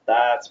there.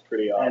 That's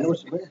pretty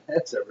awesome. And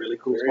that's a really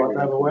cool Very, spot to very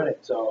have a cool. wedding.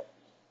 So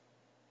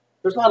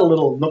there's a lot of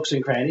little nooks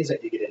and crannies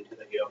that you get into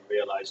that you don't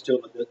realize too.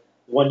 But the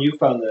one you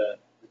found, the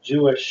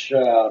Jewish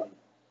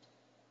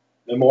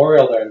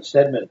memorial there in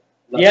Stedman.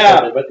 Not Yeah.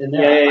 Stedman, but in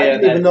there. Yeah, I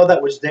didn't that- even know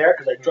that was there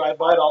because I drive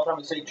by it all the time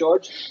in St.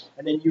 George,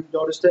 and then you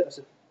noticed it. And I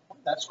said, oh,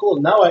 "That's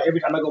cool." Now every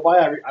time I go by,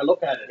 I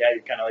look at it. Yeah,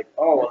 you're kind of like,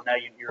 oh, well, now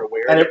you're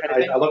aware And of it kind of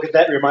thing. I look at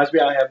that, and it reminds me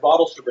I have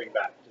bottles to bring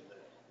back to the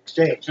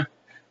exchange.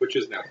 Which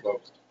is now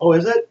closed. Oh,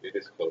 is it? It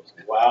is closed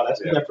now. Wow,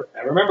 that's Yeah. different.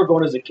 I remember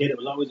going as a kid; it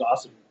was always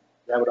awesome.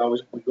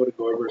 We'd go to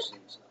Gorber's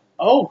and stuff.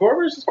 Oh,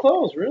 Gorber's is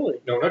closed, really?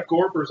 No, not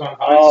Gorber's on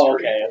High Oh,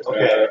 Street.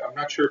 okay. I'm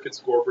not sure if it's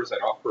Gorber's that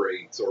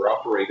operates or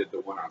operated the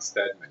one on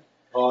Stedman.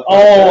 Oh,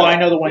 I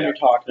know the one Yeah. you're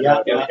talking Yeah,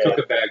 about. Yeah, Okay. I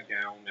took a bag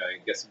down, I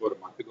guess about a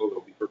month ago,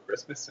 it'll be for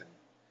Christmas, and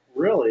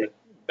Really? the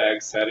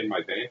bag sat in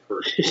my van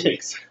for 2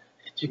 weeks.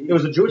 It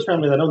was a Jewish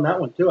family that owned that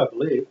one too, I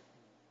believe.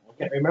 I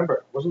can't remember.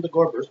 It wasn't the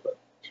Gorbers, but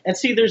And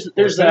see, there's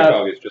The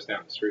synagogue is just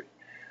down the street.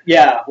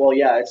 yeah, well,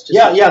 yeah, it's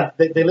just yeah.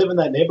 They live in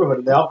that neighborhood,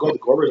 and they all go. The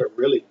Gorbers are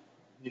really,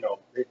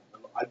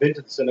 I've been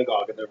to the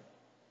synagogue, and they're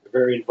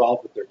very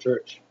involved with their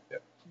church.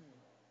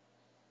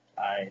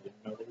 I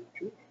didn't know they were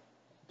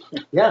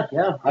Jewish. Yeah.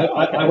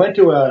 I went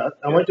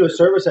to a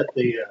service at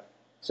the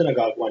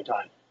synagogue one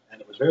time,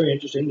 and it was very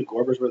interesting. The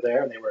Gorbers were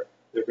there, and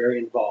they're very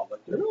involved.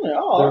 Like Really?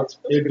 Oh, that's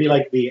it'd be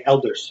like the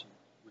elders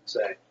would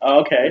say.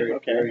 Oh, okay, Very,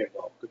 okay. very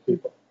involved. Good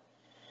people.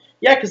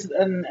 Yeah, because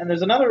and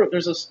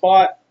there's a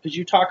spot because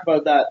you talk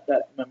about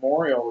that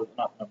memorial,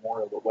 not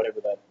memorial, but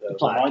whatever that The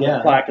plaque, monument,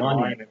 yeah, plaque and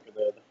monument. monument for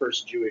the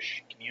first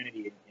Jewish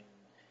community in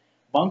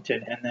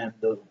Moncton, and then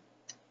the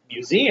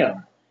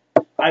museum.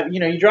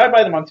 You drive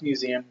by the Moncton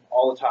Museum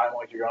all the time.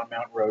 Like you're on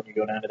Mountain Road, you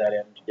go down to that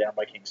end, down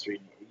by King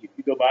Street, and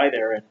you go by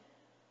there, and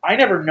I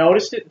never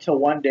noticed it until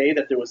one day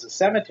that there was a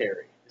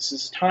cemetery. This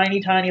is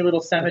tiny, tiny little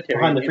cemetery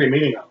Behind the free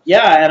meeting house.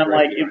 Yeah, and I'm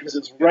Right like, behind because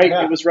it's right,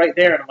 Yeah. it was right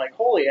there, and I'm like,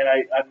 holy, and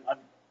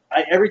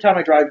I every time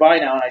I drive by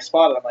now and I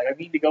spot it, I'm like, I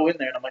need to go in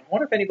there, and I'm like, I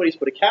wonder if anybody's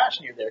put a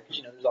cache near there,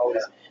 because there's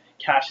always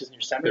caches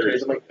near cemeteries.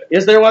 is I'm like, one there.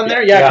 is there one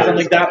there? Yeah, Yeah, because I'm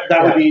there like is one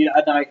that there. would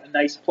be a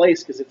nice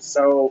place because it's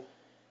so.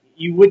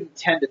 You wouldn't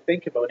tend to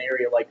think about an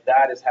area like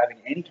that as having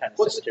any kind of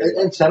Well, cemetery.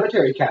 and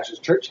cemetery caches,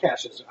 church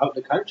caches out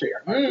in the country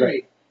are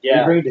great. You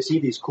Yeah, bring to see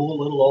these cool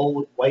little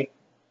old white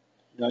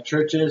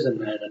churches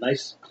and a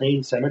nice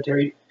clean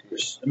cemetery.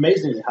 It's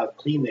amazing how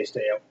clean they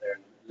stay out there in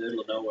the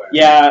middle of nowhere.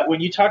 yeah.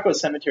 When you talk about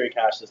cemetery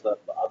caches, the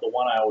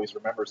one I always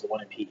remember is the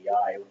one in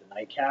PEI with the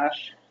night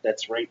cache.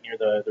 That's right near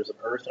there's an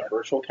earth and a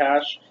virtual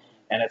cache,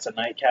 and it's a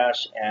night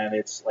cache, and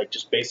it's like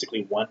just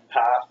basically one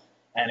path,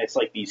 and it's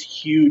like these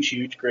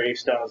huge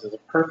gravestones. It's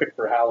perfect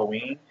for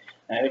Halloween,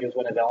 and I think it's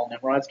one of El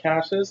Nimrod's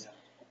caches,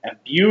 and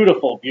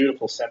beautiful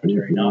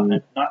cemetery.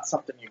 Not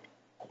something you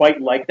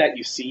quite like that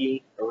you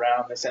see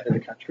around this end of the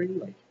country,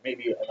 like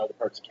maybe in other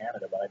parts of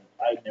Canada, but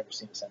I've never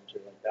seen a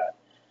cemetery like that.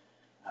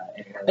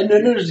 Anywhere. And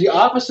then there's the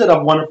opposite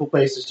of wonderful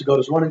places to go.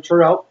 There's one in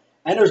Truro,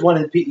 and there's one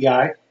in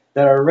PEI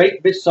that are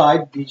right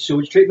beside the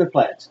sewage treatment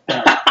plants.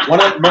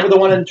 Remember the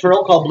one in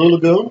Truro called Blue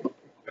Lagoon?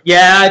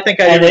 Yeah, I think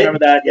I And remember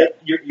that. Yeah.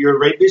 You're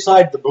right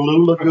beside the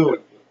Blue Lagoon.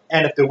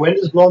 And if the wind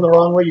is blowing the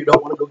wrong way, you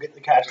don't want to go get the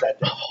cache that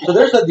day. So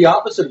there's the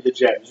opposite of the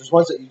gems. There's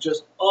ones that you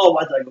just,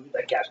 why did I go get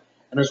that cache?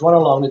 And there's one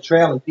along the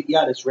trail in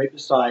PEI that's right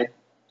beside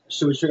the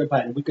sewage treatment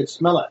plant, and we could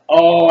smell it.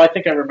 Oh, I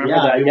think I remember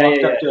that. We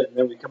walked up to it, and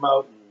then we come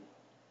out, and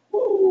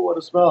whoa, what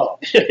a smell!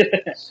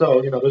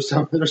 So there's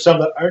some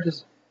that aren't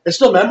as. It's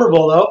still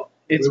memorable though.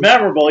 It's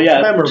memorable,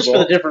 yeah, Memorable. just for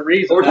the different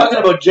reasons. But we're talking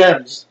about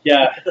gems.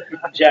 yeah,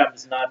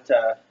 gems, not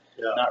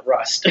Yeah. not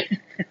rust.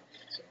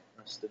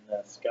 Rust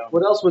and scum.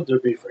 What else would there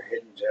be for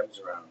hidden gems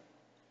around?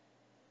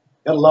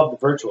 Gotta love the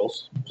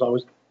virtuals. There's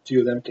always a few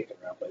of them kicking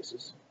around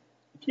places.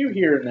 A few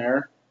here and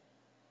there.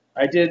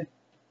 I did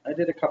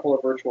a couple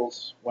of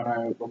virtuals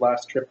the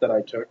last trip that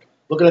I took.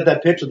 Looking at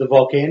that picture of the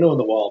volcano on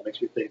the wall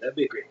makes me think that'd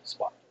be a great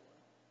spot.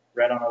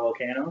 Red on a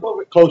volcano. Well,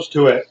 we're close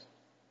to it.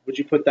 Would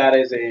you put that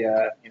as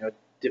a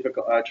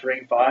difficult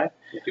terrain 5?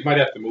 You might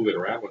have to move it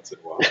around once in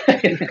a while.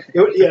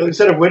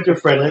 Instead of winter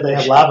friendly, they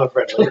have lava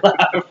friendly.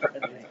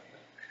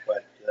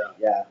 But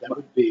Yeah, that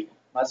would be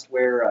must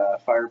wear a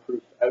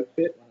fireproof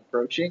outfit when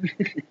approaching.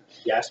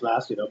 gas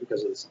mask,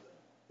 because of this.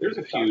 There's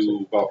a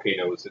few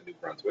volcanoes in New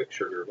Brunswick.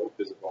 Sugarloaf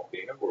is a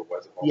volcano, or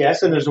was a volcano.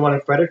 Yes, and there's one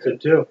in Fredericton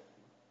too.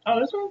 Oh,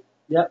 this one?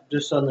 Yep,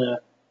 just on the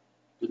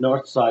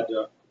north side.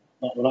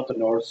 Not the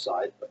north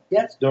side, but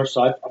it's north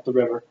side up the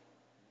river.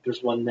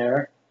 There's one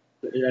there,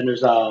 and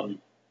there's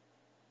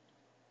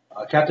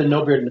Captain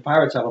No-Beard and the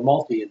Pirates have a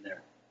multi in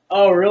there.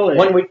 Oh, really?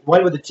 One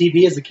with the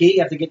TV as the key.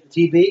 You have to get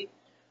the TV.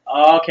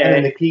 Oh, And then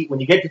okay. the key, when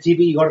you get the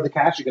TV, you go to the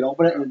cache, you can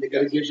open it, and then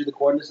it gives you the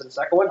coordinates of the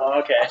second one. Oh,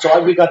 okay.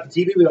 So we got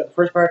the TV, we got the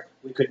first part.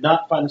 We could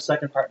not find the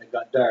second part, and it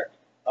got dark.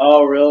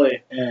 Oh,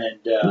 really? And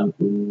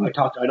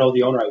I know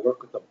the owner, I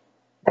work with him,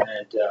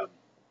 and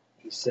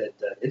he said,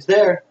 it's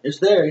there. He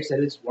said,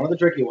 it's one of the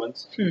tricky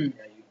ones. Yeah, you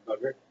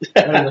bugger.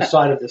 Right on the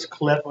side of this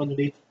cliff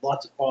underneath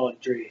lots of fallen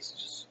trees.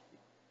 Just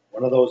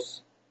one of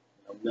those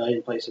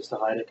million places to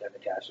hide it kind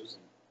of caches.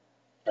 And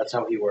that's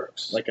how he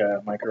works. Like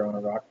a micro on a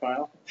rock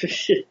pile?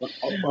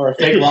 Or a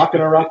fake rock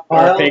in a rock Or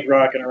pile. a fake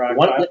rock in a rock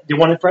pile? The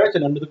one in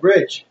Fredericton under the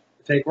bridge.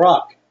 The fake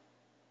rock.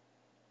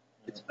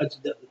 It's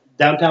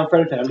downtown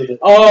Fredericton under the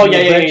Oh, under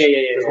yeah, the yeah, bridge. yeah, yeah,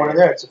 yeah. There's one in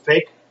there. It's a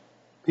fake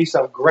piece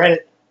of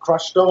granite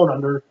crushed stone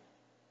under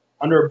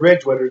a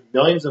bridge where there's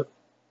millions of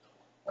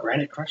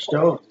granite crushed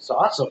stones. It's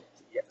awesome.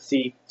 Yeah,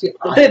 see,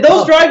 I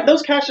those love-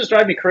 those caches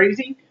drive me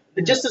crazy,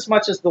 just as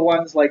much as the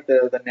ones like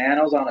the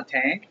nanos on a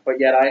tank. But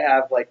yet I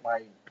have like my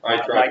I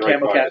my drive right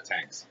camo by cat. the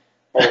tanks.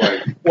 Oh,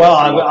 I,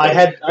 Well, I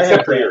had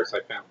except for yours, I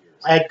found yours.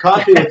 I had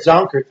coffee with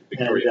Zonker, and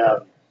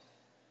Victoria.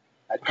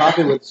 I had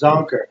coffee with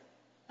Zonker,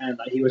 and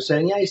he was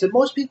saying, he said,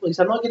 most people, he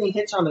said, I'm not getting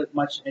hits on it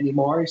much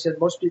anymore. He said,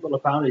 most people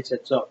have found it. He said,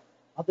 so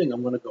I think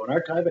I'm going to go and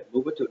archive it,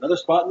 move it to another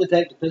spot in the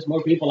tank to piss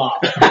more people off.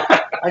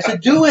 I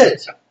said, do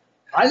it.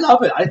 I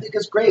love it. I think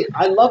it's great.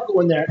 I love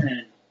going there,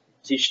 and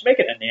So you should make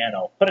it a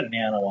nano. Put a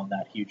nano on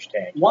that huge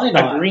tank. why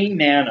not? A green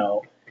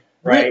nano,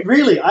 right?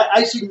 Really,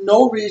 I see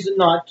no reason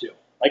not to.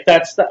 Like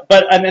that's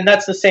but I mean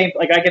that's the same.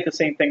 Like I get the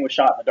same thing with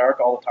shot in the dark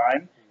all the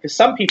time because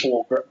some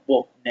people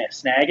will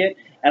snag it,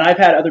 and I've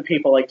had other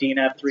people like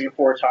DNF 3 or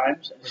 4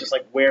 times. And it's just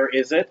like, where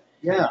is it?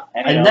 Yeah,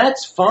 And, and you know-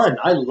 that's fun.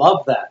 I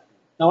love that.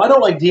 Now, I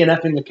don't like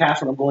DNFing the cache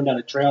when I'm going down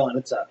a trail and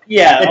it's a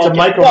Yeah, It's a okay.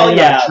 micro well, hang on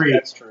yeah, a tree.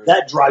 That's true.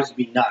 that drives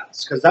me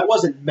nuts because that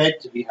wasn't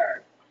meant to be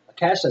hard. A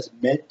cache that's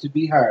meant to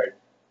be hard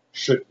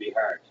should be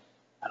hard,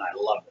 and I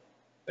love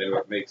it. And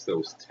what makes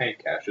those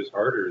tank caches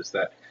harder is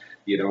that,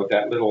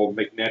 that little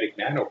magnetic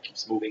nano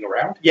keeps moving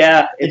around.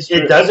 yeah, it's It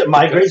true. does it.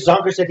 My great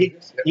Zonker said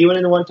he went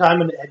in one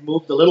time and it had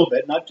moved a little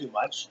bit, not too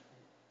much,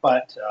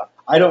 but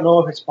I don't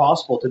know if it's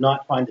possible to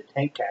not find the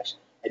tank cache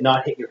and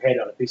not hit your head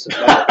on a piece of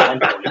metal.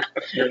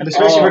 And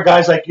especially for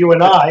guys like you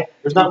and I,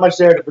 there's not much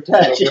there to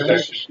protect. No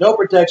protection. No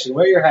protection.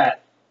 Wear your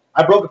hat.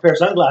 I broke a pair of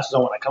sunglasses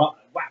on when I come up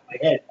and whack my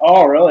head.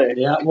 Oh, really?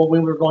 Yeah, well,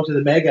 when we were going to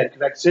the Mega in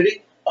Quebec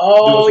City,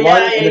 Oh, there was yeah,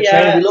 one in the yeah,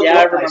 train. yeah. We looked Yeah,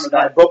 I up, remember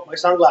I that. broke my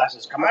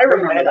sunglasses. Come I up,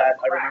 remember that.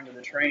 I Crap. remember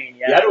the train.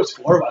 Yeah, Yeah, there was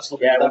 4 of us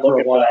looking yeah. at We're that for a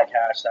looking for while. that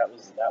cache. That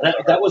was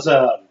That was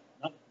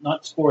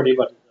not sporty,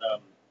 but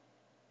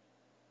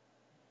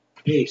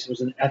Ace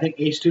was I think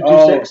Ace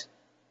 226.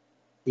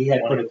 He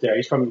had put it there.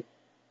 He's from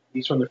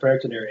the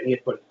Fredericton area, and he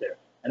had put it there,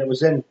 and it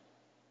was in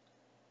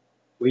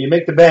where you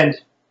make the bend.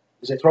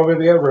 Is it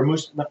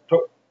Trois-Rivières,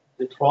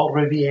 the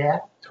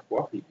Trois-Rivières?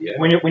 Well, yeah.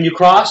 When you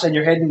cross and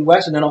you're heading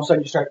west, and then all of a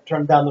sudden you start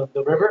turning down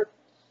the river.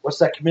 What's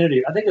that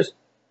community? I think it's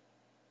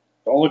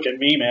Don't look at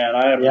me, man.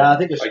 I have. I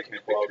think it's I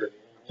can't picture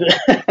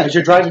it. as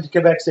you're driving to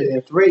Quebec City. And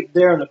it's right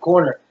there in the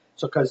corner.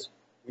 So because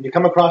when you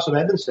come across from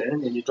Evanston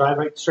and you drive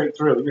right straight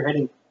through, you're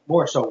heading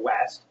more so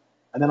west,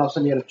 and then all of a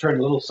sudden you have to turn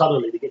a little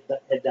southerly to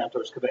head down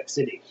towards Quebec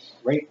City.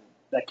 Right,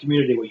 that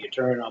community where you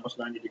turn almost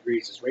 90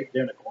 degrees is right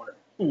there in the corner.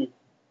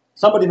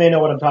 Somebody may know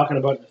what I'm talking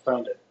about and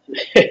found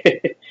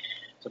it.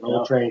 It's an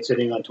old train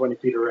sitting on 20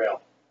 feet of rail.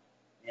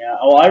 Yeah.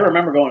 Well, I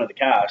remember going to the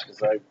cache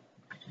because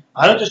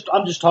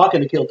I'm just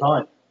talking to kill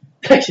time.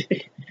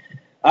 Here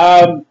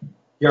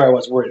I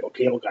was worried about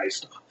cable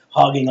guys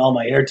hogging all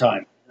my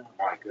airtime. Oh,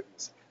 my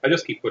goodness. I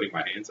just keep putting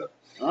my hands up.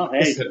 Oh,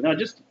 hey, no,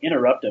 just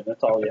interrupt him.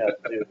 That's all you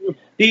have to do.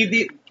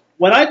 The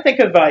when I think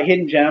of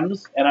hidden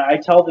gems, and I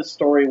tell this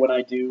story when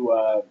I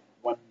do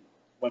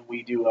when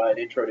we do an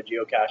intro to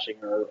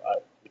geocaching, or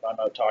if I'm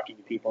out talking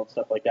to people and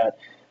stuff like that.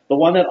 The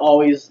one that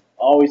always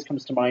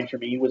comes to mind for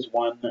me was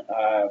one.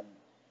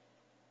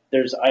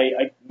 There's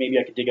maybe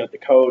I could dig out the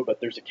code, but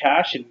there's a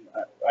cache, and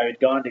I had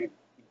gone to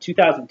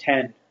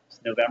 2010,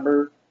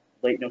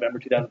 late November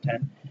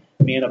 2010.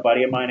 Me and a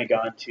buddy of mine had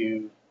gone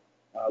to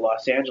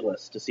Los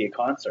Angeles to see a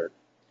concert.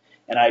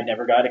 And I had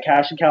never got a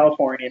cache in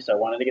California, so I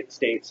wanted to get the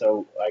state.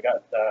 So I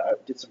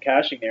did some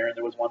caching there, and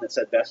there was one that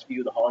said Best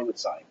View, the Hollywood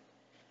sign.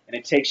 And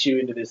it takes you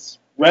into this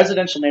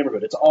residential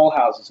neighborhood. It's all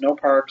houses, no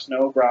parks,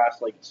 no grass.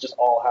 Like, it's just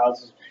all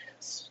houses,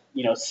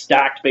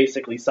 stacked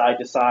basically side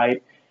to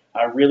side,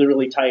 really,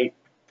 really tight.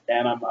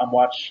 And I'm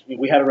watching.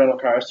 We had a rental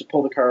car, so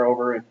pull the car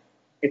over, and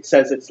it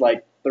says it's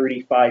like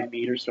 35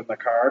 meters from the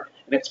car,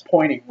 and it's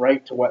pointing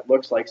right to what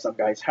looks like some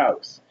guy's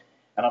house.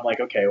 And I'm like,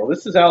 okay, well,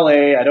 this is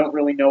LA. I don't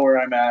really know where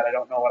I'm at. I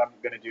don't know what I'm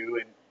going to do.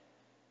 And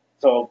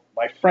so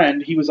my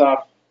friend, he was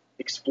off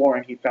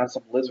exploring. He found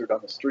some lizard on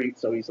the street,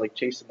 so he's like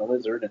chasing the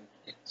lizard. And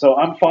so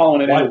I'm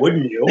following it. Why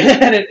wouldn't you?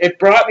 And it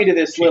brought me to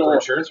this Cheaper little.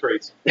 insurance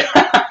rates.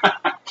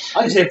 I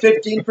can say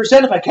 15%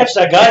 if I catch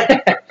that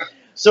guy.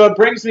 So it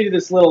brings me to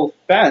this little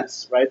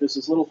fence, right? There's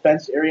this little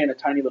fenced area and a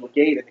tiny little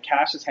gate, and the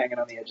cache is hanging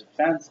on the edge of the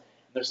fence.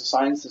 There's a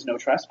sign that says no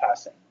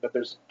trespassing, but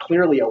there's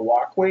clearly a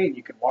walkway and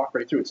you can walk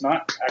right through. It's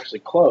not actually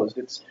closed.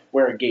 It's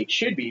where a gate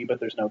should be, but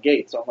there's no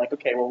gate. So I'm like,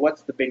 okay, well,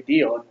 what's the big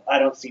deal? And I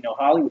don't see no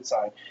Hollywood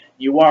sign.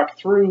 You walk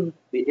through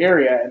the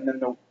area, and then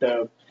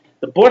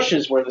the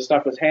bushes where the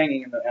stuff was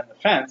hanging and the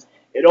fence,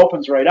 it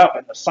opens right up,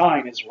 and the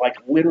sign is like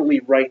literally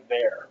right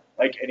there.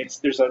 Like, and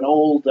there's an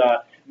old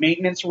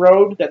maintenance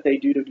road that they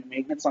do to do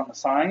maintenance on the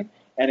sign.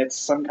 And it's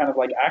some kind of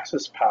like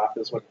access path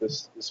is what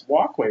this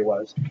walkway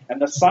was, and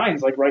the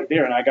sign's like right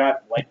there. And I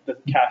got, like the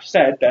cache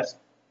said, best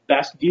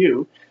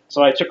view.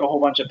 So I took a whole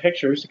bunch of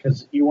pictures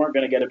because you weren't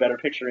going to get a better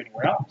picture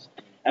anywhere else.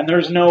 And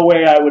there's no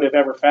way I would have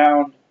ever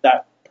found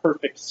that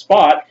perfect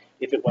spot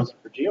if it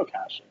wasn't for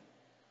geocaching.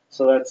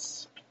 So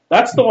that's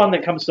the one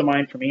that comes to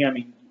mind for me. I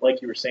mean,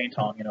 like you were saying,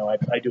 Tom,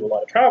 I do a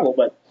lot of travel,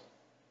 but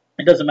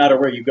it doesn't matter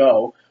where you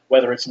go,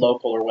 whether it's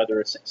local or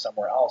whether it's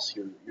somewhere else.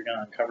 You're going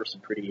to uncover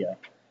some pretty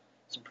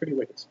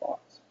wicked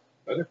spots.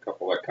 Another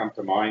couple that come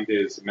to mind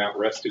is Mount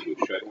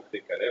Restigouche. I don't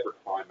think I'd ever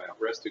climb Mount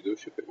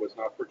Restigouche if it was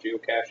not for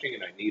geocaching,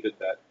 and I needed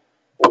that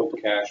old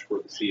cache for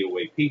the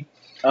COAP.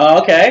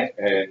 Oh, okay.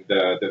 And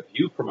the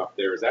view from up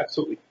there is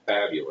absolutely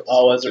fabulous.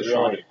 Oh, is it the really?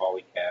 Shawnee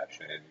Poly cache,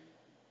 and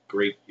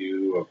great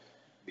view of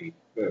the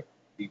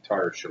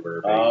entire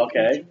Shiller Bay. Oh,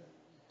 okay. Region.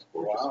 It's a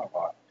gorgeous Wow.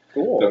 spot.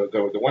 Cool.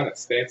 The one that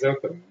stands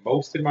out the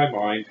most in my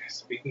mind,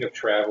 speaking of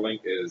traveling,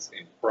 is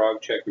in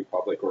Prague, Czech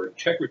Republic, or in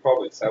Czech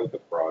Republic, south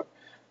of Prague.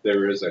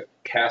 There is a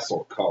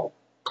castle called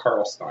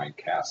Karlstein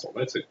Castle.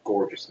 It's a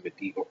gorgeous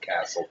medieval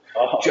castle,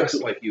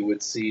 just like you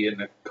would see in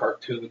the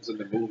cartoons and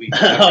the movies.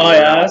 Oh,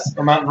 yeah.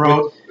 Or Mountain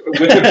Road.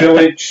 With a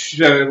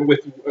village,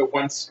 with a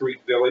one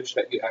street village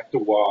that you have to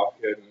walk,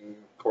 and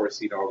of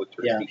course, all the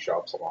touristy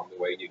shops along the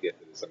way. You get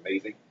to this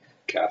amazing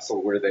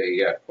castle where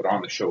they put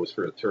on the shows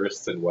for the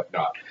tourists and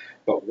whatnot.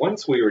 But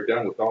once we were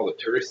done with all the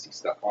touristy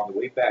stuff, on the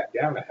way back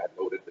down, I had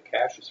loaded the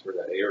caches for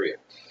that area.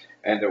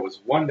 And there was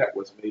one that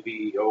was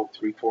maybe,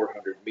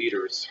 300-400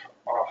 meters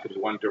off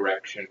in one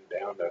direction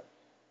down the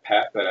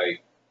path that I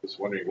was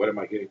wondering, what am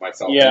I getting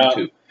myself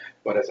into?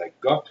 But as I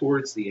got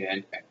towards the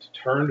end and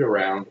turned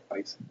around,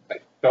 I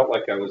felt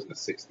like I was in the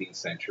 16th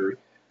century.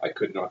 I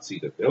could not see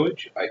the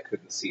village. I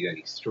couldn't see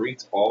any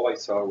streets. All I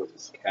saw was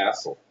this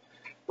castle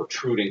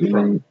protruding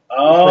from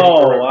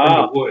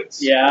the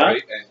woods. Yeah.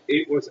 Right? And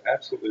it was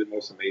absolutely the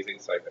most amazing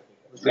sight I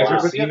think I've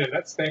ever seen, and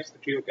that's thanks to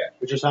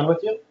geocache. Was your son with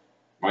you?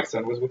 My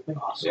son was with me.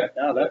 Awesome. Yeah.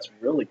 Oh, that's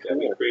really cool.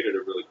 Yeah, we created a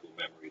really cool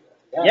memory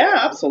there. Yeah,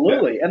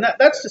 absolutely. And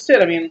that's just it.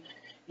 I mean,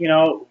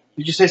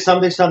 Did you say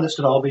someday, son, this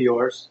could all be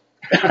yours?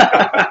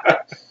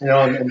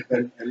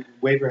 And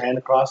wave your hand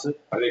across it?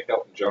 I think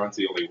Elton John's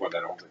the only one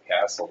that owns a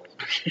castle.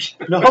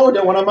 No,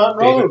 the one on Mountain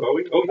David Road.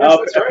 Bowie? Oh,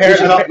 yes,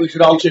 that's right. We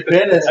should all chip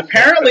in.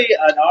 Apparently,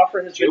 an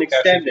offer has been Geocaching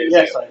extended.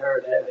 museum. Yes, I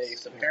heard.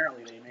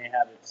 Apparently, they may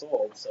have it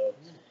sold. So,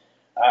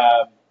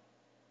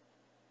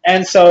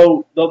 and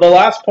so the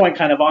last point,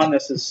 kind of on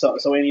this, is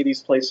so any of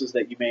these places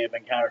that you may have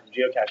encountered in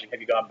geocaching,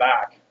 have you gone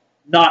back?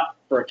 Not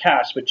for a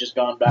cache, but just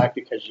gone back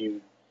because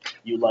you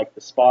liked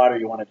the spot, or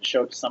you wanted to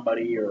show it to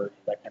somebody, or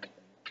that kind of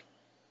thing.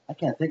 I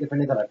can't think of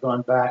any that I've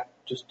gone back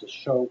just to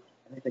show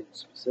anything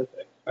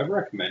specific. I've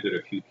recommended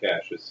a few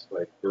caches,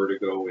 like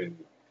Vertigo in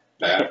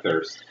Bath.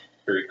 There's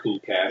very cool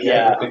cache.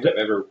 Yeah. I don't think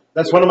I've ever...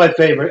 That's one of my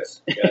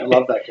favorites. Yeah. I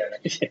love that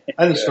cache.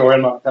 And the story,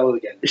 and I'll tell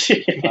it again.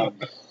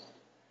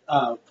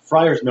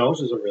 Friar's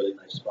Nose is a really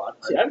nice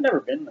spot. See, I've never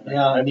been there.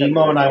 Yeah,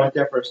 Nemo and I went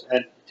there first,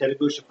 and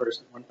Tedagusha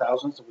first at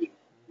 1000. So we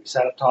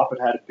sat up top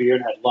and had a beer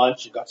and had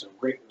lunch and got some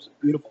great. It was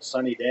a beautiful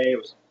sunny day.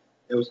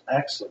 It was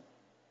excellent.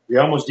 We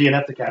almost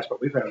DNF'd the cache,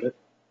 but we found it.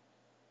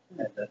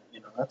 And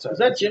that's Is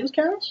that Jim's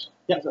cache?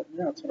 Yeah.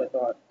 Yeah, that's what I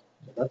thought.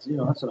 That's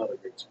another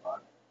great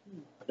spot.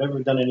 I've never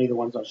done any of the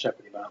ones on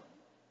Shepherdie Mountain.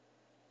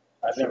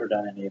 I've never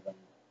done any of them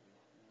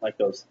like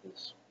those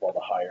the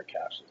higher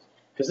caches.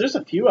 Because there's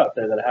a few out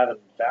there that I haven't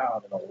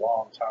found in a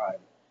long time.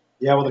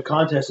 Yeah, well, the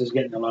contest is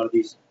getting a lot of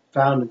these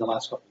found in the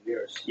last couple of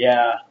years.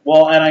 Yeah,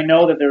 well, and I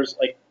know that there's,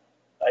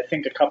 I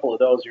think a couple of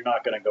those you're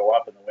not going to go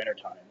up in the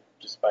wintertime,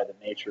 just by the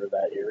nature of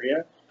that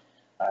area.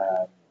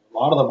 A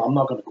lot of them I'm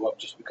not going to go up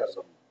just because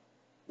I'm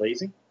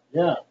lazy.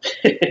 Yeah.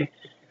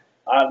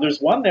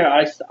 There's one there,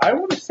 I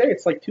want to say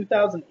it's like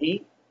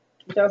 2008,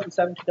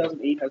 2007,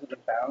 2008 hasn't been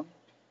found.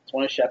 It's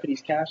one of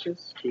Shepherdie's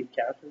caches, Cave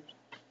Caches.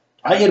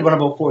 I hid one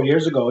about 4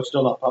 years ago. It's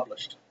still not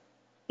published.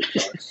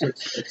 So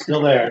it's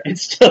still there.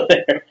 It's still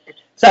there.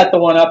 Is that the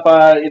one up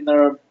in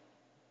the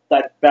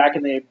back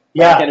in the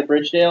back end of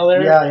Bridgedale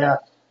there? Yeah.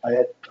 I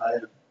had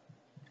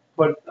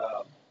put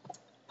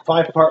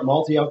 5-part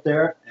multi out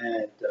there,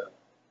 and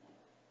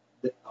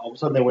all of a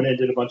sudden they went in and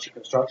did a bunch of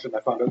construction.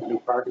 I found out the new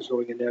park is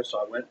going in there, so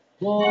I went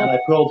and I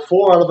pulled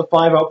 4 out of the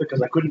 5 out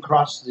because I couldn't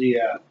cross the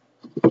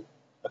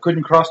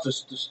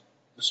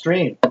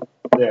stream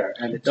there.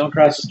 And Don't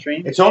cross the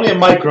stream. It's only a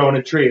micro in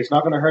a tree. It's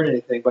not going to hurt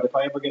anything. But if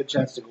I ever get a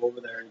chance to go over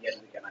there and get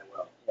it again, I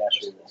will. Yeah,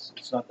 sure.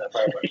 It's not that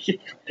far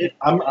away.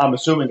 I'm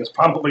assuming it's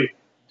probably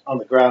on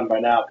the ground by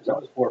now because that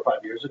was 4 or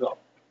 5 years ago.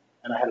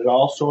 And I had it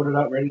all sorted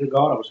out, ready to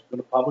go. And I was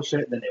going to publish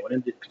it, and then they went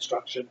and did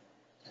construction.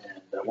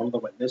 And one of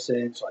them went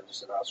missing, so I just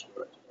said, "I'll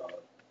screw it."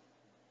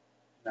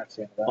 That's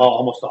the end of that. Oh,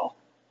 almost all.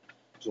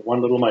 So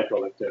one little micro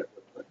like there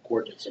with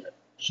coordinates in it.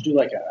 Should do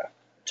like a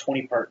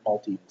 20-part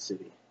multi in the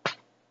city.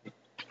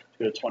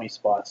 Go to 20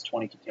 spots,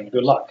 20 containers.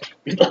 Good luck.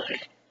 Good luck. Good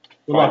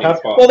luck. Finding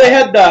spots. Well, they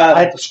had I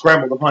had to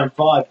scramble to find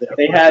 5 there.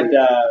 they had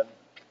the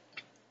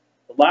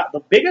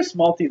biggest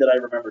multi that I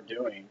remember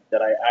doing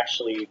that I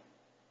actually.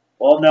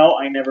 Well, no,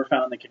 I never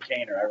found the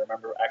container. I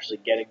remember actually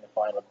getting the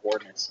final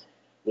coordinates.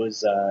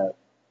 Was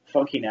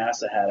Funky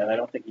NASA had, and I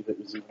don't think it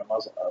was even a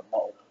muzzle.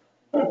 Well,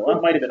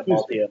 it might have been a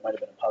multi. It might have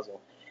been a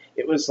puzzle.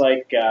 It was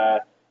like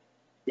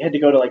you had to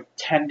go to like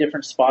 10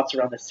 different spots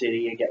around the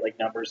city and get like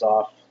numbers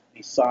off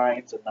these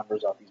signs and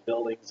numbers off these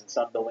buildings, and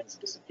some buildings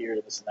disappeared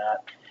and this and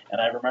that. And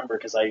I remember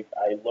because I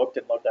looked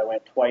and looked. I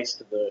went twice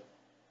to the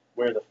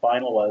where the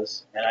final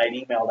was, and I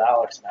emailed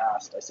Alex and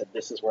asked. I said,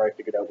 "This is where I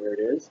figured out where it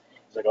is."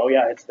 He's like, "Oh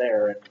yeah, it's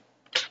there." And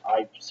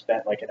I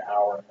spent like an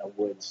hour in the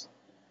woods.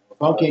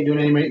 Funky ain't doing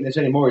any maintenance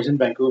anymore. He's in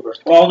Vancouver.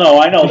 Well, no,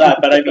 I know that,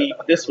 but I mean,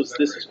 this was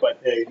quite.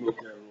 Yeah, he moved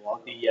there a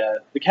lot.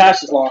 The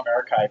cache is long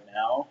archived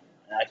now,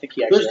 and I think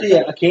he There's actually.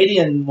 the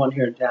Acadian one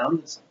here in town.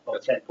 It's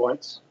about 10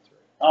 points.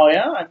 Oh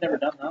yeah, I've never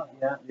done that.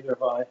 Yeah, neither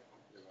have I.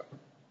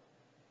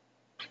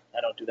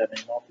 I don't do that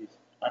many multis.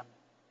 I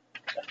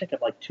think I'm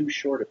like too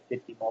short of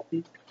 50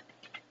 multis.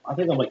 I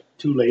think I'm like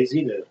too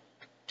lazy to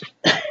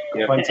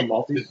find some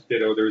multis.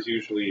 There's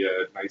usually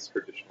a nice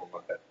traditional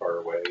not that far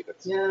away.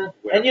 That's Yeah.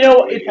 way And you know,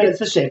 away. And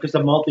it's a shame because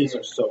the multis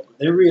are so good.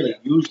 They really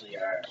usually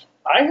are.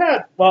 I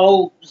had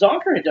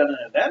Zonker had done an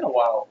event a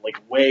while, like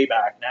way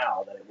back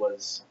now, that it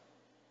was,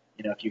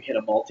 if you hit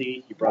a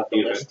multi, you brought the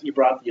Multi list, you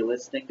brought the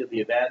listing to the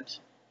event.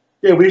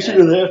 Yeah, we used to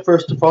do that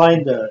first to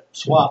find the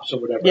swaps or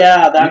whatever.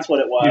 Yeah, that's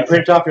what it You was.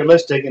 print off your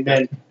listing and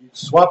then you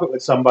swap it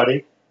with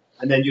somebody,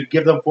 and then you'd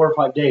give them 4 or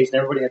 5 days,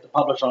 and everybody had to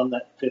publish on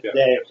that 5th Yeah.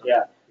 day. Or something.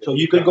 Yeah. So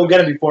you could go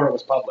get it before it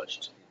was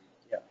published.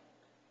 Yeah.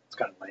 It's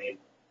kind of lame.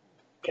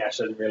 Cash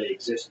doesn't really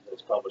exist until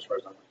it's published, as far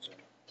as I'm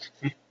concerned.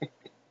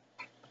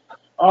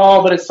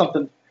 Oh, but it's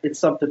something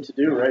to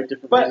do, right?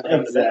 Different ways But to have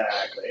an event.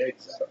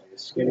 exactly.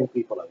 It's getting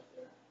people out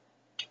there.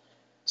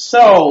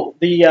 So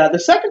the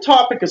second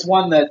topic is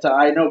one that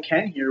I know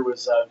Ken here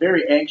was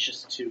very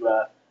anxious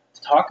to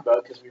talk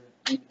about because we've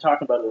been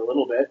talking about it a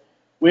little bit,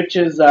 which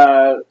is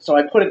so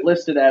I put it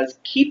listed as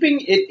keeping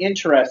it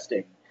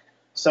interesting.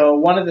 So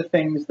one of the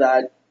things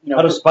that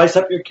How to spice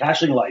up your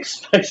caching life.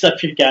 spice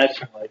up your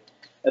caching, like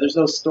there's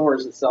no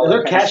stores that sell. Are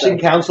there that kind of caching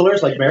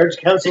counselors, like marriage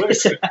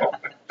counselors?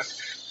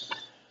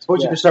 Suppose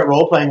you Yeah. can start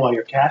role playing while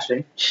you're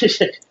caching.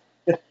 stuff.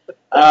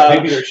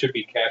 Maybe there should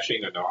be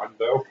caching anon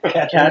though.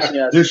 Caching,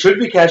 yes. There should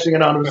be caching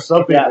anonymous with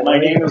some people. Yeah, my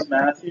right? name is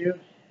Matthew,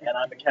 and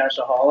I'm a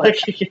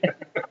cashaholic.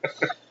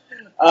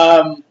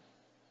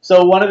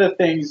 So one of the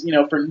things,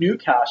 for new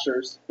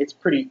cachers, it's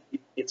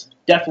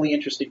definitely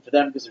interesting for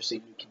them because they're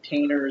seeing new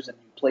containers and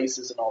new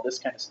places and all this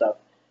kind of stuff.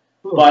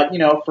 Cool. But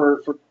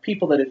for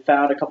people that had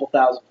found a couple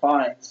thousand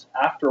finds,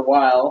 after a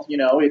while,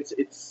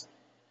 it's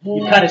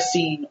you've kind of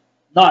seen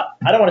I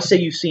don't want to say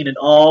you've seen it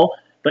all,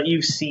 but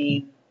you've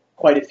seen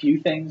quite a few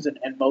things and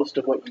most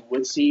of what you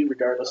would see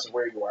regardless of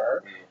where you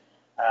are.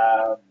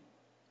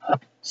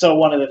 So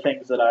one of the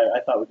things that I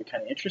thought would be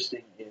kind of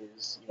interesting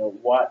is,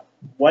 what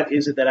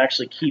is it that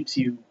actually keeps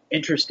you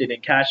interested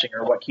in caching,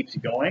 or what keeps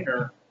you going,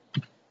 or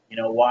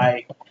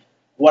why?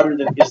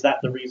 Is that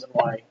the reason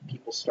why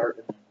people start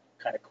and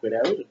kind of quit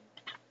out? And,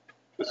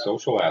 The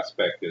social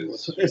aspect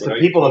is. It's the what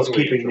I people that's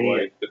totally keeping me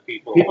enjoy. in. The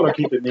people. People are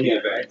keeping me the in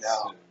right events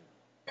now. and-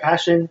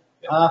 Caching,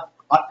 I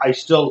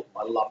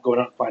love going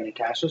out and finding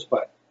caches,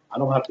 but I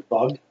don't have the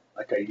bug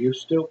like I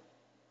used to.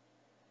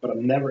 But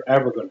I'm never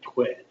ever going to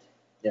quit.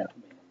 Yeah. I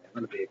mean, I'm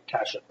going to be a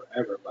cacher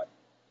forever, but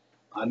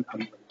I'm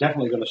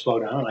definitely going to slow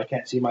down. I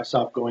can't see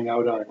myself going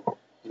out on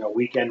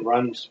weekend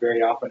runs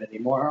very often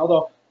anymore.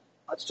 Although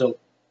I'd still,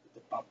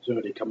 if the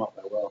opportunity come up,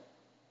 I will.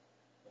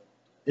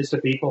 It's the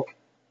people,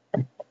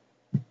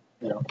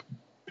 the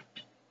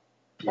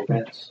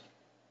events.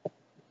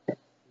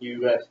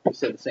 you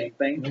said the same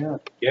thing. Yeah.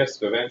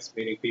 Yes, events,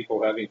 meeting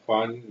people, having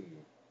fun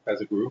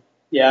as a group.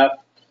 Yeah,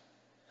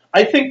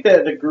 I think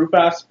that the group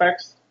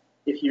aspects.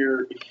 I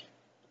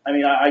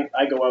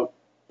go out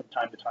from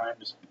time to time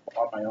just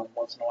on my own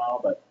once in a while,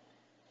 but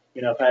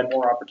if I had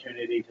more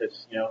opportunity to,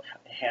 a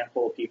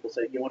handful of people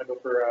say, you want to go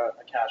for a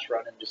cash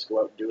run and just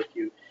go out and do a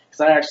few.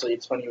 Because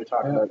it's funny you were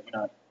talking about,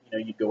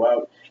 you'd go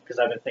out, because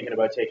I've been thinking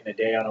about taking a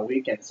day on a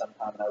weekend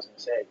sometime, and I was going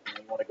to say,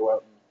 you want to go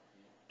out and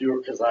do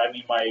it, because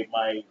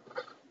my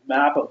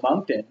map of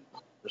Moncton,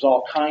 there's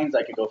all kinds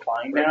I could go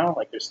find now,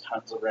 like there's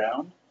tons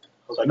around.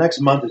 So next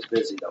month is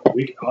busy though.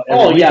 Every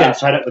Oh, yeah. weekend's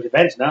tied up with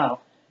events now.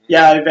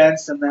 Yeah,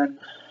 events, and then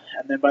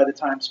by the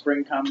time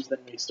spring comes, then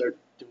we start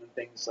doing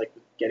things like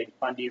getting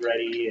Fundy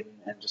ready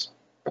and just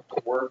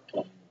work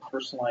and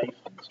personal life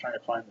and just trying to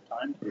find the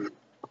time to do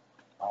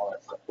all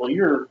that stuff. Well,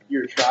 you're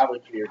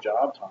traveling for your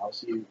job, Tom,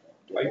 so you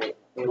I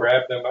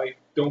grab them. I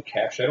don't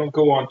cache. I don't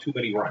go on too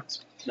many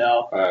runs.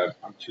 no.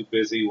 I'm too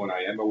busy when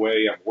I am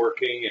away. I'm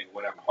working, and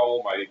when I'm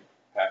home, I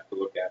have to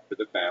look after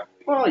the family.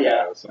 Well,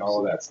 yeah. house and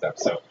all of that stuff.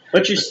 So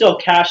But you're still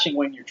cashing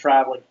when you're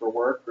traveling for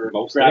work or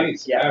most grabbing-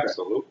 days, yeah,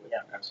 absolutely, yeah.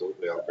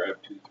 absolutely. I'll grab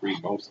 2, 3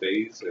 most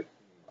days.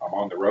 I'm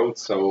on the road,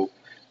 so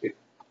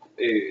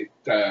it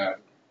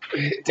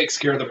takes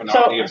care of the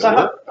monotony of the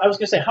work. I was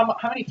going to say, how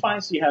many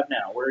fines do you have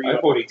now? Where are you? I have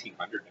at? about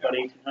 1,800 now. About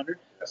 1,800.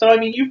 So I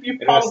mean, you It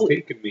has probably,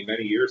 taken me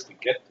many years to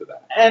get to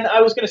that. and I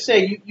was going to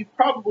say you've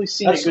probably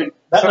seen a That's, good.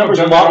 that Some number's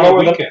a of them lot are on a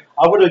lower than weekend.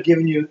 I would have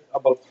given you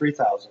about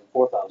 3,000,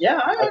 4,000. Yeah,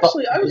 I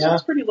was yeah.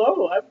 it's pretty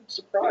low. I'm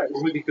surprised.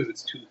 Only because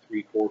it's 2,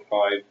 3, 4,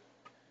 5.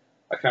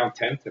 I found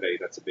 10 today.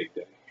 That's a big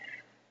day.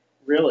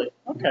 Really?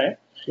 Okay.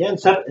 Yeah, and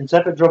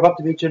Seppet drove up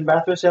to meet you in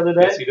Bathurst the other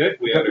day. Yes, he did.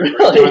 We had a Really?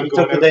 great time He going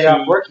took the day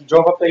out off work. He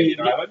drove up there. to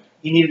Indian Island.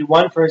 He needed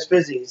one for his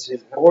fizzies.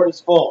 His board is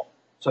full.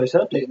 So he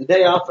said, I'm taking the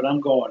day off and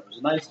I'm going. It was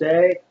a nice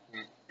day.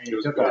 And It he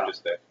was a took off. gorgeous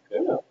day. Yeah.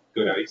 Cool.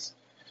 Good ice.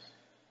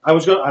 I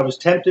was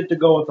tempted to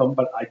go with him,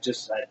 but I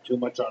just had too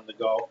much on the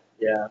go.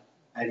 Yeah.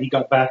 And he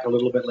got back a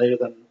little bit later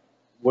than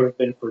would have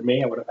been for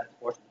me. I would have had to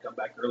force him to come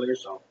back earlier,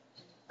 so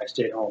I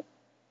stayed home.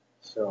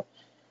 So,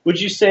 would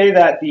you say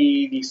that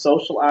the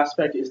social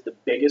aspect is the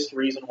biggest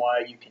reason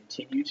why you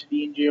continue to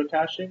be in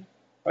geocaching?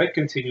 I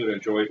continue to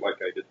enjoy it like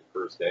I did the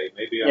first day.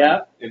 Maybe I'm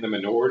Yeah. in the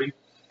minority.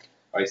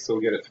 I still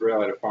get a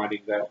thrill out of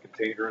finding that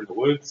container in the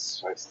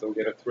woods. I still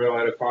get a thrill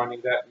out of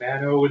finding that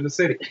nano in the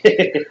city.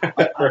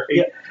 Right?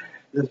 Yeah.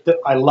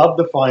 I love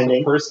the So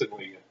finding.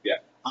 personally, yeah.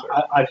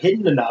 sorry. I've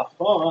hidden enough.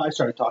 Oh, I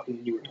started talking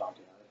and you were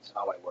talking. That's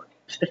how I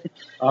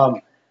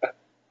work.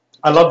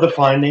 I love the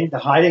finding. The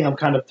hiding, I'm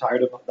kind of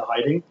tired of the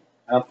hiding.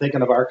 I'm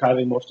thinking of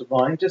archiving most of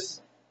mine.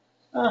 Just,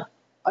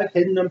 I've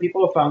hidden them.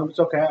 People have found them. It's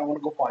okay. I want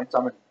to go find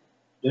some. And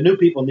the new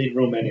people need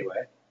room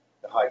anyway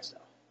to hide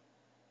stuff.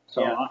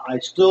 So Yeah. I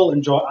still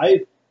enjoy.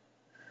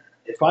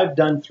 If I've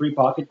done 3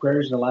 pocket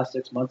queries in the last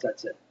 6 months,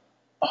 that's it.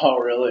 Oh,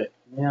 really?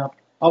 Yeah,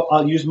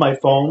 I'll use my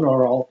phone,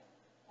 or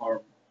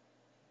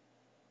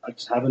I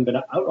just haven't been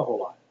out a whole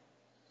lot.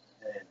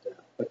 And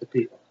but the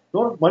people.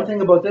 One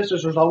thing about this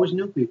is there's always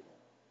new people.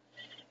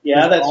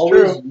 Yeah, There's that's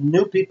always true.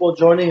 new people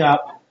joining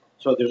up,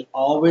 so there's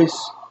always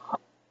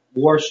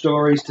war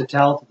stories to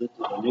tell to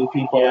the new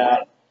people. Yeah.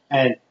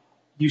 And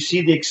you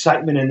see the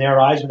excitement in their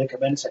eyes when they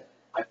come in and say,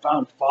 I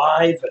found 5,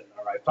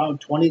 or I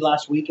found 20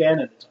 last weekend,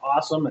 and it's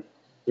awesome. And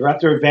they're at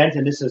their event,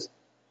 and this is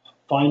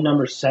find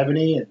number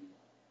 70, and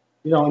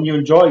and you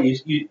enjoy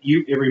it.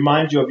 It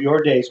reminds you of your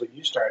days when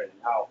you started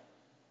and how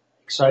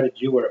excited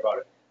you were about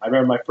it. I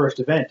remember my first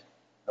event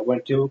I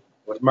went to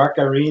was Mark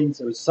Irene's.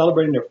 It was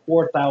celebrating their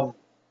 4,000th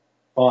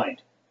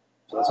find.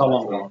 So that's how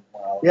long ago.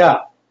 Wow. Yeah,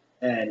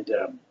 and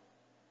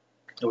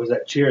it was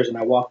at Cheers, and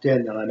I walked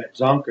in, and I met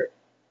Zonker,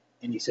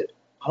 and he said,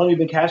 how long have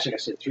you been caching? I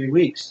said, 3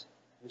 weeks.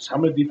 He said, how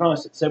many have you found?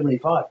 I said,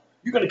 75.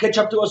 You're going to catch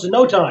up to us in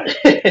no time.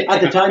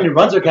 At the time, New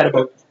Brunswick had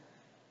about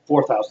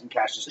 4,000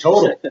 caches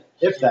total,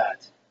 if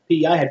that.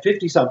 PEI had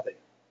 50-something.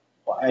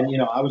 Wow. And,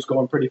 I was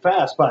going pretty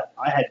fast, but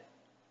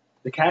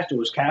there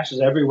was caches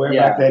everywhere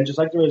Yeah. back then, just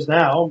like there is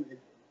now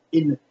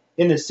in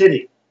the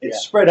city. It's Yeah.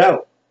 spread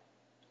out.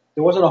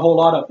 There wasn't a whole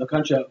lot of the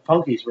country.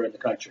 Funkies were in the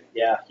country.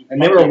 Yeah.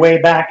 And they were way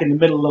back in the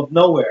middle of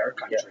nowhere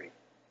country.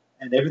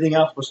 And everything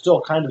else was still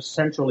kind of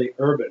centrally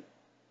urban.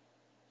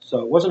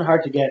 So it wasn't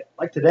hard to get,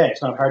 like today,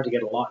 it's not hard to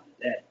get a lot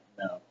in a day.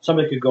 No.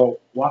 Somebody could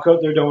walk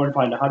out their door and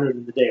find 100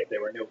 in the day if they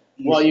were new.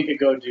 Well, you could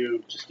go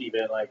do just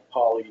even like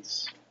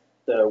Polly's,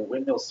 the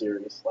Windmill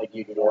series. Like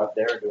you could go up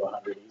there and do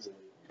 100 easily.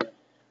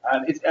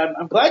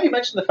 I'm glad you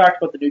mentioned the fact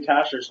about the new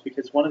cachers,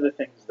 because one of the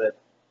things that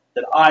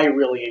I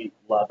really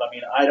love, I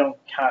mean, I don't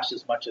cache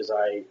as much as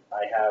I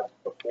have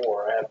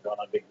before. I haven't gone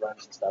on big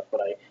runs and stuff, but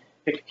I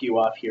pick a few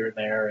off here and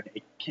there, and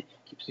it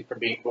keeps me from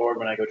being bored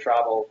when I go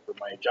travel for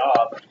my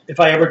job. If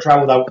I ever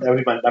traveled out, that would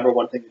be my number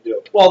one thing to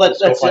do. Well, that's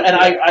Go find and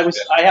new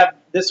I have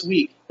this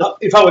week.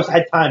 If I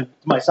had time to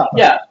myself.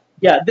 Yeah.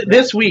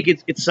 This week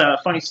it's a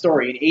funny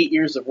story. In 8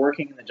 years of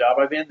working in the job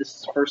I've in, this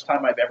is the first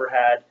time I've ever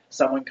had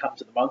someone come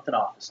to the Moncton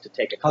office to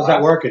take a class. How's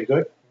that working?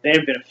 Good?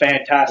 They've been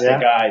fantastic Yeah.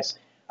 guys.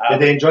 Did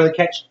they enjoy the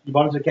catch? You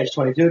brought them to the catch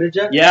 22, did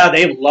you? Yeah,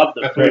 they love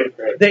the food.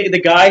 Great.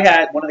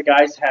 One of the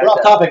guys had. We're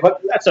off topic,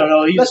 but That's I don't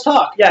know. let's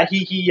talk. Yeah,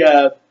 he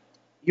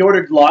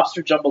ordered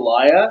lobster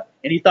jambalaya,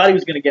 and he thought he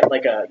was going to get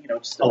like a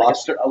just A like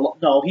lobster?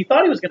 no, he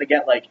thought he was going to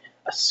get like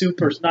a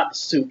soup, or not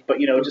soup, but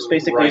just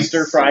basically Rice.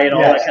 stir fry and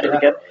all Yes, that kind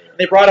of yeah. thing.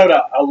 They brought out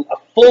a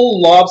full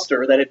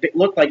lobster that it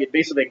looked like it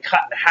basically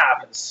cut in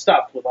half and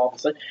stuffed with all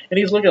this, and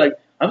he's looking like,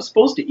 I'm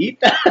supposed to eat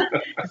that.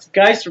 This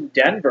guy's from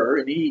Denver,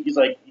 and he's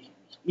like,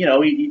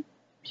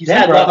 he's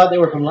Denver, I had. thought they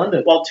were from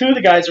London. Well, 2 of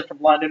the guys are from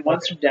London.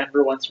 One's from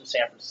Denver. One's from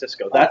San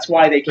Francisco. That's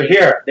why they They're came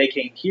here. They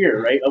came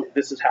here, right? Oh,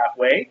 this is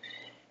halfway,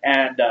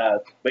 and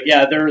but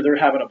yeah, they're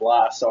having a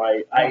blast. So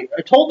I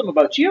told them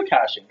about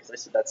geocaching, because I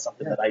said that's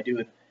something that I do.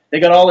 And they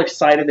got all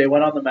excited. They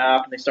went on the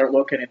map and they start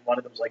looking. And one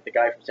of them's like, the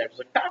guy from San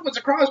Francisco, like, that was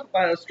across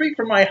the street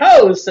from my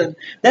house. And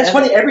That's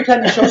funny. Every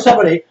time you show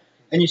somebody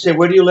and you say,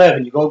 where do you live?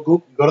 And you go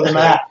to the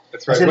map.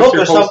 That's right. I said, What's look,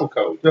 your there's postal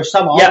code? There's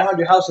some all Yeah. around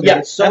your house. And yeah,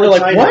 it's so and they're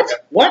like, exciting.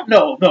 what?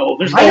 No,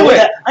 there's I no know way.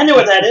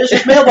 what that is.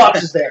 There's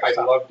mailboxes there. I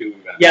love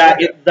doing that. Yeah,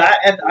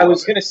 and I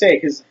was going to say,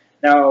 because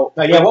Now,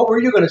 what were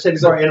you going to say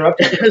before I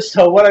interrupted you?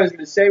 so what I was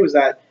going to say was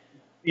that,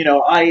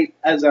 I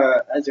as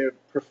a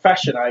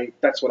profession,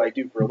 that's what I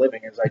do for a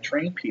living is I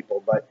train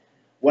people. But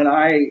when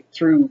I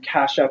through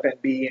Cash Up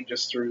NB and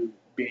just through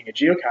being a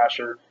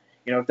geocacher,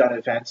 I've done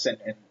events and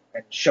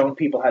shown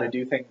people how to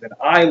do things, and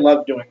I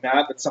love doing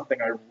that. That's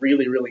something I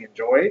really, really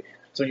enjoy.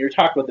 So when you're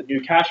talking about the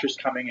new cachers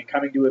coming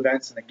to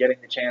events and then getting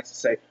the chance to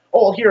say,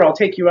 oh, here, I'll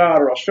take you out,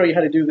 or I'll show you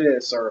how to do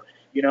this, or,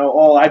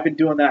 oh, I've been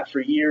doing that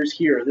for years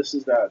here. This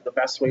is the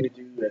best way to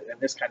do it, and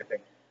this kind of thing.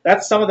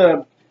 That's some of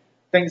the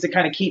things that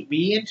kind of keep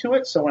me into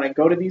it. So when I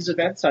go to these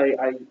events, I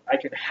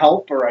can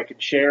help, or I can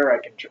share,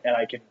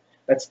 I can.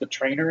 That's the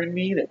trainer in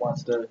me that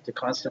wants to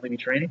constantly be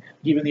training.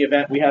 Even the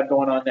event we have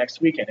going on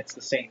next weekend, it's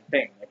the same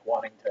thing, like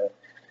wanting to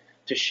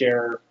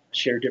share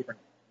different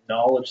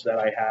knowledge that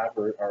I have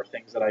or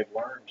things that I've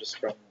learned just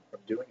from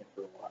doing it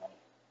for a while.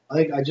 I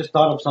think I just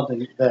thought of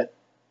something that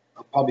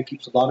probably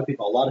keeps a lot of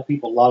people. A lot of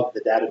people love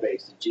the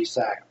database, the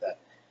GSAC,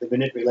 the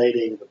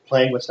manipulating, the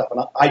playing with stuff,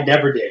 and I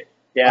never did.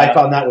 Yeah. I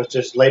found that was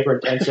just labor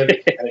intensive,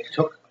 and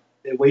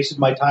it wasted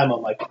my time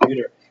on my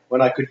computer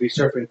when I could be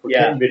surfing for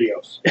kitten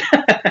videos.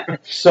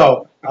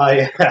 So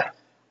I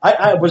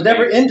was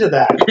never into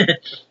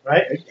that.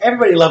 Right?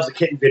 Everybody loves a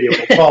kitten video.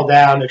 They fall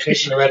down, they're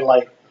chasing the red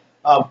light.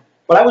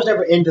 But I was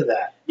never into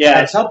that. Yeah.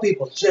 And some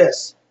people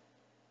just,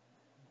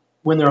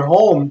 when they're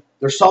home,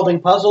 they're solving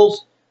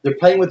puzzles, they're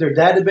playing with their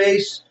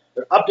database,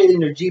 they're updating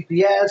their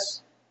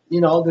GPS,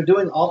 they're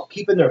doing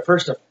keeping their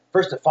first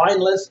to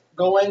find list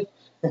going.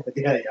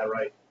 yeah,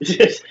 right.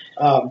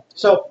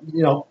 So,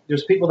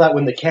 there's people that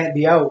when they can't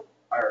be out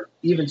are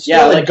even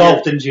still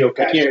engulfed in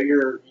geocaching. Like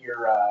your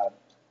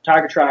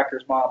Tiger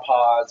Trackers, Mom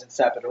Paws, and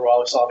Sepid are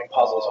always solving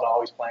puzzles and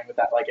always playing with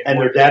that. And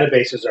their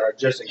databases are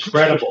just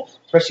incredible,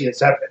 especially in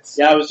Sepid's.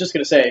 Yeah, I was just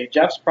going to say,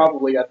 Jeff's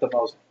probably got the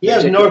most. He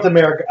has North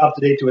America up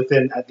to date to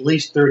within at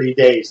least 30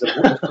 days,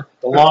 the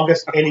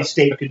longest any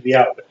state could be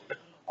out.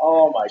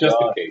 Oh my god! Just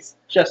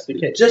in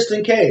case. Just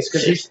in case,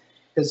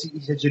 because he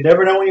said you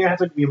never know when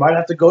you might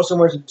have to go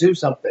somewhere to do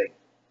something,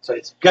 so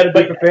it's got to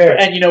be prepared.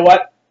 And you know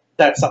what?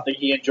 That's something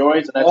he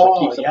enjoys, and that's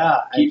what keeps him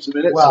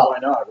in it. Well, so why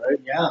not, right?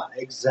 Yeah,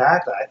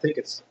 exactly. I think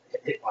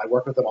I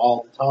work with him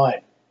all the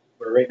time.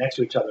 We're right next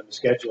to each other in the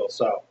schedule,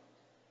 so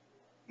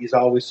he's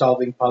always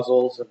solving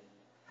puzzles. And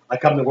I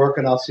come to work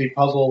and I'll see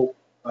puzzle.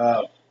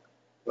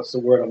 What's the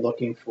word I'm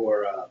looking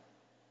for?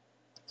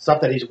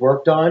 Stuff that he's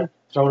worked on,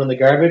 thrown in the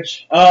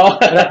garbage. Oh,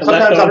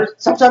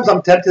 sometimes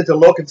I'm tempted to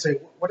look and say,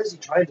 "What is he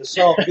trying to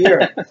solve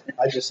here?"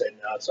 I just say,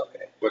 "No, it's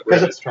okay." What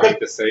Red is trying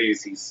to say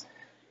is he's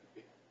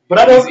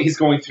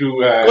going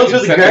through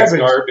the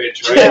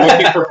garbage, right?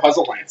 Looking for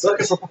puzzle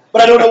answers.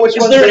 But I don't know which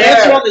one's there. Is there an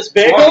answer on this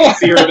bagel?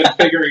 It's easier than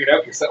figuring it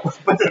out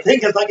yourself. But the thing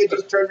is, I can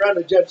just turn around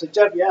to Jeff and say,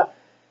 "Jeff,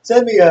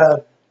 send me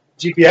a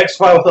GPX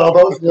file with all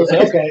those," and he'll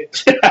say, "Okay."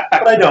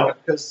 But I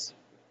don't, because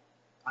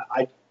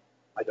I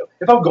don't.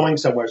 If I'm going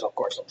somewhere, of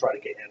course, I'll try to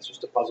get answers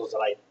to puzzles that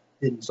I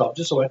didn't solve,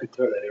 just so I could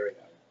clear that area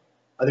out.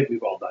 I think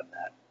we've all done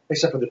that,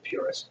 except for the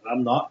purist. And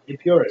I'm not a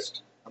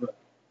purist. I'm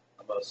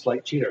a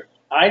slight cheater.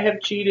 I have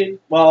cheated.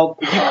 Well,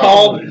 if you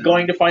call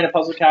going to find a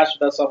puzzle cache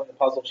without solving the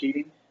puzzle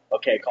cheating,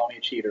 okay, call me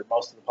a cheater.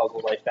 Most of the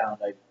puzzles I found,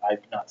 I've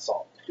not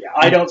solved. Yeah.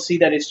 I don't see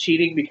that as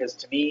cheating because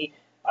to me,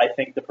 I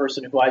think the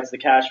person who hides the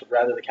cache would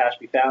rather the cache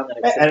be found than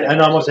it's.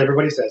 And almost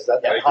everybody says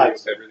that. I agree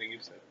with everything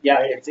you've said.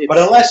 Yeah, but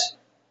unless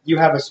you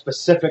have a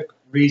specific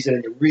reason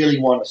and you really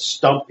want to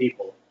stump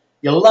people,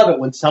 you'll love it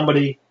when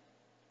somebody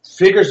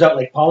figures out,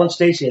 like Paul and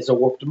Stacey has a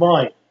warped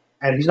mind,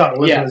 and he's not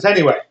going to listen to this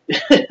anyway.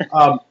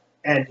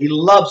 And he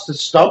loves to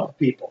stump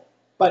people.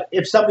 But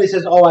if somebody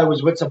says, "Oh, I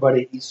was with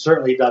somebody," he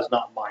certainly does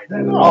not mind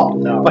that at all.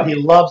 No. But he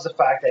loves the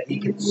fact that he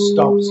can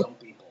stump some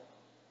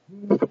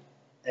people.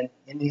 And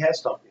he has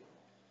stumped people.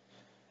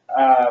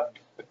 I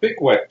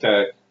think what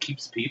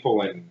keeps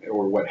people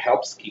or what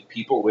helps keep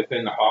people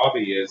within the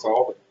hobby is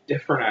all the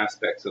different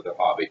aspects of the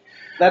hobby.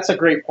 That's a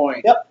great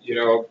point. Yep.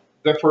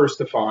 The first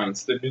to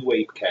finds, the new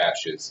ape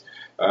caches,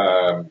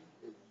 the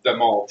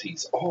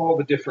Maltese, all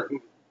the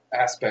different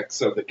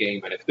aspects of the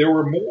game. And if there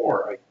were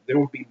more, there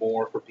would be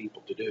more for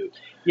people to do.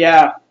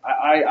 Yeah,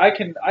 I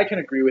can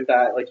agree with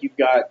that. Like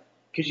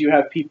because you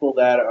have people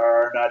that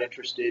are not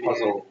interested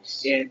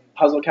in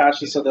puzzle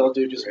caches, so they'll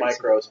do just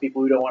micros.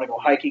 People who don't want to go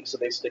hiking, so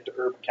they stick to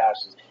urban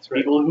caches. Right.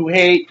 People who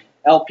hate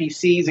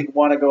LPCs and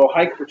want to go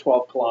hike for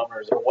 12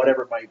 kilometers or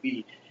whatever it might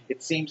be.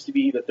 It seems to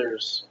be that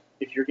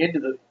if you're into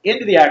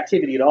the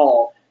activity at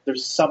all,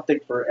 there's something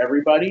for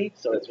everybody,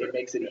 so it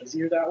makes it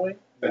easier that way.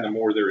 And the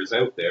more there is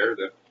out there,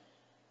 the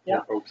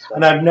more folks.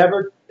 And I've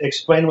never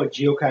explained what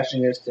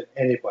geocaching is to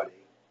anybody,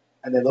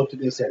 and they looked at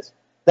me and said,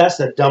 "That's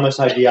the dumbest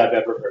idea I've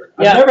ever heard."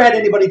 I've never had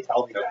anybody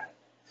tell me that.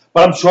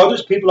 But I'm sure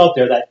there's people out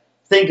there that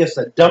think it's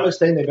the dumbest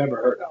thing they've ever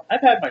heard of.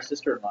 I've had my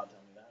sister-in-law tell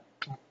me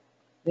that.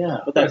 Yeah.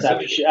 But that's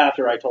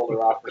after I told her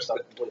off for some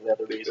completely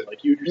other reason.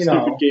 Like, you just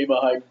stupid game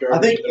of hide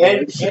garbage.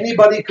 I think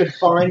anybody could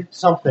find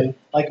something.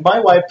 Like,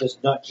 my wife does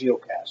not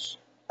geocache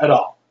at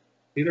all.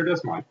 Neither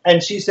does mine.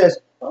 And she says,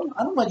 "Well,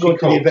 I don't mind going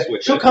to the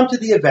event." She'll come to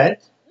the event,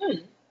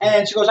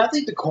 and she goes, "I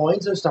think the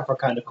coins and stuff are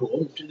kind of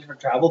cool,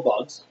 different travel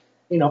bugs."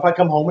 if I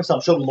come home with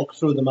something, she'll look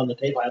through them on the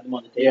table. I have them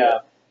on the table. Yeah.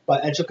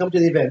 And she'll come to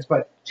the events,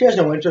 but she has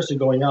no interest in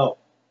going out.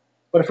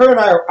 But if her and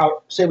I are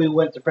out, say we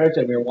went to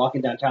Fredericton, we were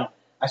walking downtown,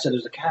 I said,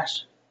 there's a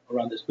cache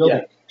around this building.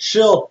 Yeah.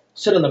 She'll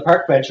sit on the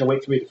park bench and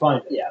wait for me to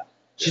find it. Yeah.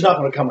 She's not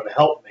going to come and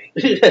help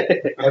me.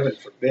 Heaven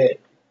forbid.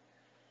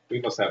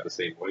 We must have the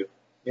same way.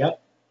 Yep.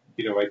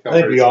 I tell I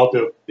think her, we all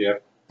do. yeah,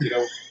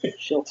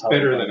 She'll it's tell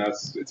better you. than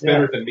us. It's Yeah.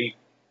 better than me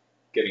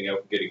getting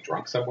out and getting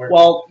drunk somewhere,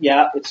 Well,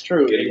 yeah, it's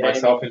true. getting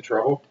myself in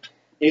trouble.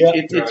 Yeah.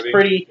 It's You know what I mean?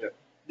 pretty.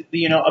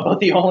 Yeah, About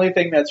the only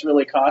thing that's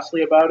really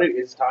costly about it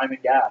is time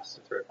and gas.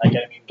 that's right. Like,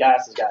 I mean,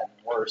 gas has gotten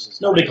worse. It's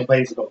Nobody not-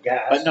 complains about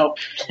gas. But no,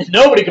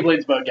 nobody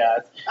complains about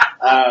gas.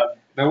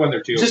 Now when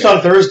they're geocaching, Just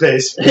on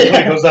Thursdays when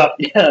it goes up.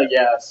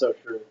 Yeah, so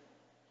true.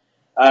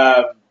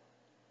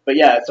 But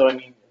yeah, so I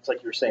mean, it's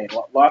like you were saying,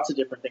 lots of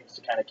different things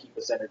to kind of keep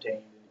us entertained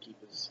and keep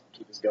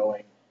us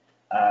going.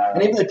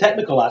 And even the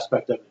technical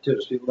aspect of it, too.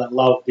 There's people that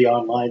love the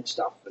online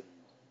stuff.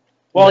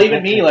 Well,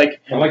 even me, like,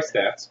 I like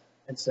stats.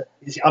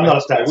 You see, I'm not a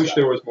stats I wish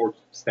guy. there was more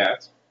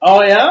stats.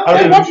 oh yeah, I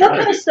don't what know.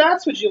 kind of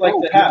stats would you like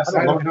Oh, to have? goodness,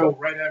 I don't know.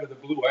 Right out of the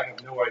blue, I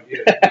have no idea.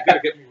 You got to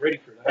get me ready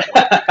for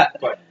that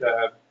one.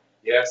 But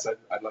yes,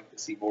 I'd like to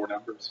see more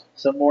numbers.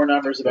 Some more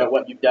numbers about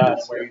what you've done and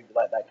Yes, where yeah. you've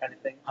let that kind of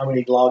thing. How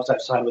many logs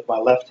I've signed with my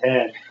left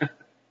hand.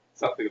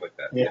 Something like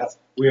that. Yeah, Yes.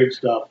 weird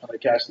stuff. How many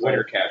caches?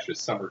 Winter caches,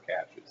 summer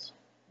caches.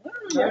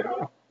 Yeah, I don't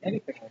know.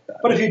 anything like that.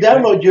 But if you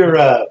download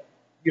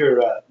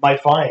your My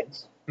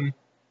Finds,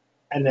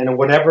 and then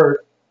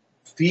whatever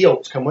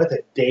fields come with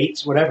it,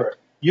 dates, whatever,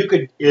 you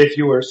could, if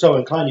you were so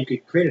inclined, you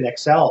could create an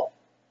Excel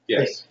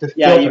Yes. thing to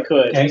Yeah, filter. you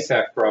could. Okay?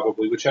 GSAT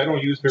probably, which I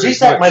don't use very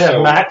GSAT much. might have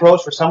so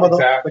macros for some of them,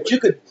 Exactly. but you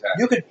could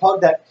Exactly.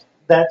 plug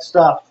that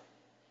stuff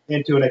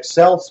into an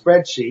Excel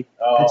spreadsheet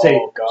Oh, and say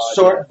God,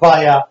 sort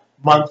via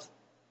month,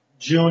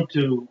 June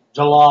to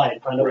July,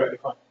 and find out what Right. you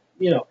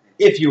find.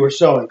 If you were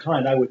so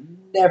inclined, I would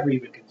never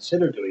even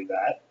consider doing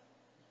that.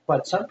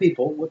 But some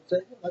people would say,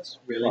 well, that's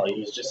really Well, cool.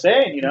 he's just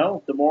saying,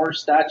 the more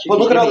stats you But can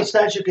look at give all the me-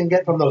 stats you can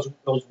get from those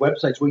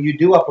websites where you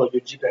do upload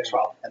your GPX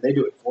file, and they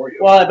do it for you.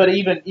 Well, but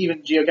even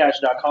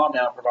geocache.com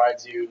now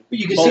provides you. But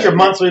you can most see your of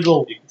monthly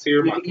little. You can see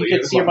your You, monthly. you can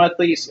as see your well.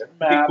 monthly It'd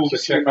be maps. cool you to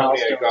see your check how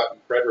many I milestones. got in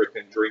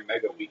Fredericton during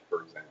Mega Week,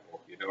 for example.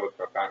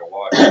 If I found a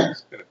lot,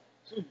 it's going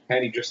to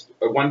handy just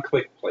a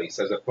one-click place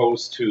as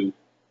opposed to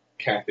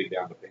camping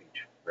down the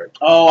page, right?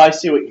 Oh, I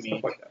see what you mean.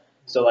 Stuff like that.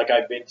 So, like,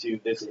 I've been to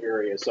this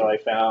area, so I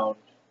found.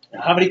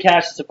 How many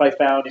caches have I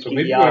found in So PDI?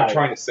 maybe what I'm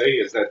trying to say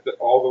is that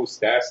all those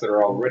stats that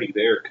are already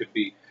there could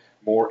be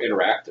more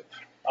interactive.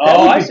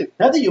 Oh, I see.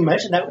 Now that you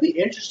mentioned, that would be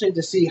interesting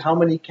to see how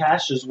many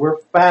caches were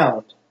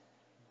found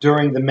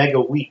during the Mega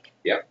Week.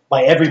 Yep.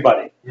 By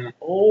everybody.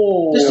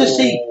 Oh. Just to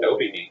see. That would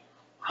be neat.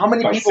 How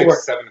many By people were.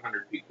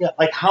 700 people. Yeah,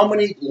 like how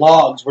many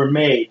logs were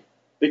made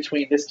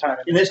Between this time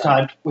and in this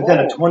time within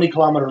a Oh.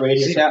 20-kilometer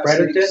radius See, of now,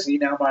 Fredericton? see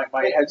now my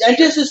head's. And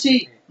just to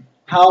see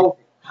how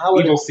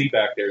it Evil C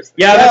back there is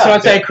Yeah, that's what I'm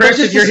Yeah. saying. Chris,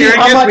 Just if to you're see hearing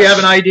how this, we much- have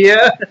an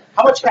idea.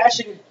 how much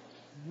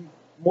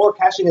more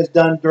caching is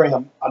done during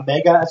a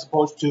mega as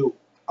opposed to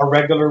a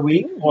regular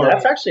week, or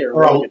That's actually a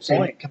or really good say,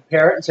 point.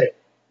 compare it and say,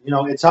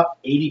 it's up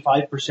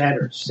 85%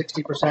 or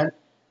 60%.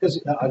 Because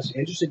it's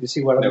interesting to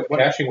see what Now,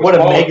 caching with what a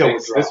mega would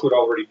politics, draw. this would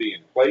already be in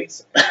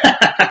place.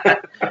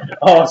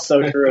 Oh,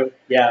 so true.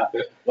 Yeah.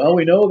 Well,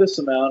 we know this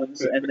amount,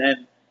 and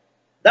then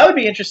that would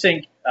be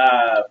interesting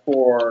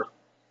for.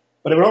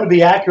 But it would only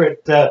be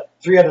accurate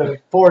 3 out of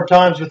 4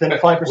 times within a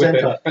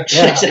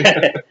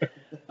 5%.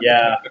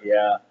 Yeah,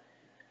 yeah.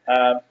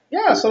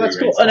 Yeah, so that's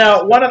cool. Right.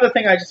 Now, one other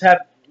thing I just had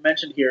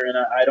mentioned here, and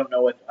I don't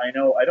know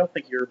I don't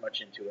think you're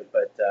much into it,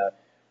 but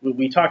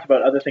we talked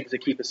about other things that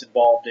keep us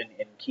involved in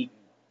keep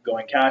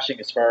going caching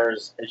as far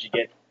as you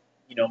get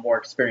more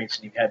experience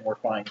and you've had more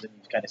finds and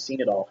you've kind of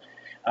seen it all.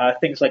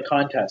 Things like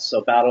contests,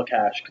 so Battle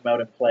Cache, Come Out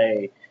and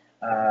Play,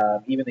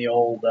 even the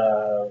old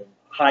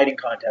hiding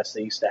contests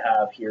they used to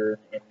have here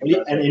in New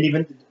Brunswick. And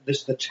even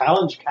the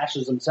challenge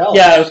caches themselves.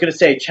 Yeah, I was going to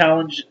say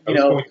challenge. I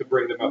was going to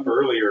bring them up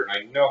earlier, and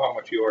I know how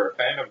much you are a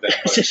fan of them.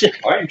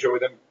 But I enjoy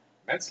them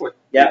immensely.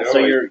 Yeah, so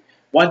you're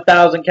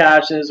 1,000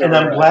 caches. And or,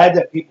 I'm glad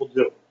that people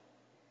do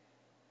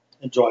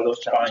enjoy those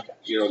challenge Fine.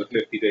 caches. the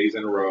 50 days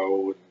in a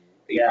row and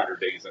 800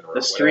 days in a row.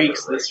 The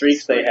streaks- whatever, the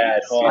streaks they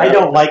had. Oh, I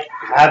don't like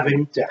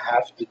having to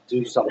have to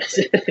do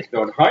something.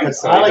 No, in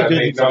hindsight, I like I doing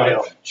may things on not my have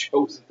own.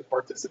 chosen to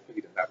participate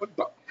in that one,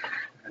 but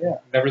Yeah.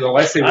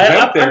 nevertheless, it was I-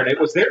 out there and it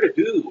was there to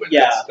do. And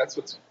Yeah. that's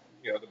what's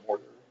the more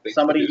things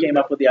Somebody to do. came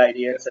up with the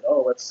idea and said,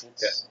 "Oh, let's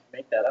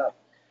make that up."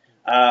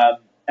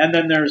 And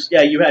then there's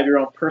you have your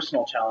own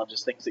personal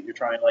challenges, things that you're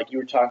trying. Like you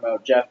were talking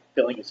about Jeff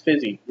filling his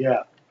fizzy,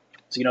 Yeah.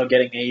 so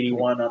getting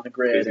 81 on the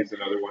grid. Fizzy's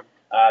another one.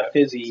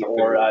 Fizzy Something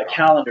or like that.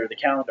 calendar. The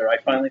calendar. I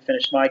finally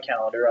finished my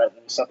calendar. It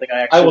was something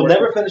I actually. I will worked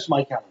never with. finish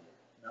my calendar.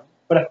 No?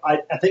 But I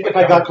think if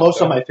I got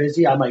close on my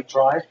fizzy, I might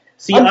try.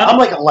 See, I'm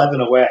like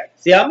 11 away.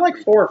 I'm like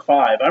 4 or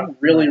 5. I'm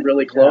really,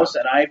 really close,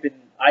 and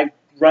I've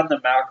run the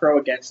macro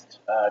against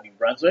New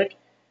Brunswick,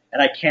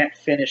 and I can't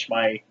finish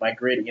my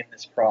grid in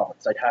this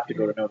province. I'd have to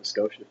go to Nova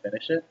Scotia to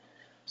finish it.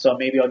 So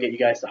maybe I'll get you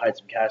guys to hide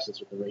some caches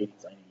with the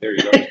ratings I need. There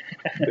you go.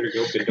 There you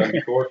go. Been done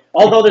before.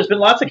 Although there's been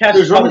lots of caches.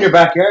 There's room in your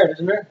backyard,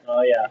 isn't there?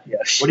 Oh yeah.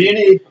 What do you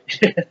need?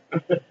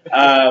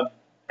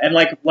 And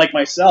like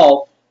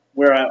myself,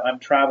 where I'm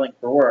traveling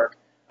for work,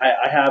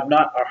 I have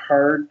not a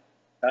hard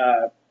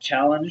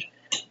challenge,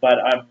 but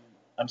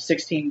I'm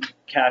 16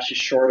 caches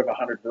short of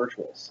 100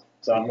 virtuals.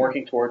 So I'm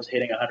working towards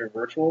hitting 100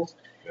 virtuals,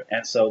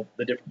 and so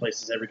the different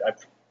places I'm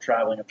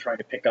traveling, I'm trying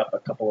to pick up a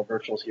couple of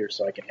virtuals here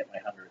so I can hit my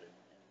 100. Are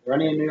there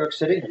any in New York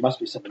City? There must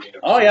be some in New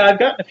York Oh City. yeah, I've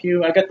gotten a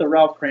few. I got the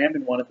Ralph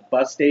Cramden one at the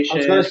bus station. I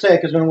was going to say,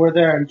 because when we're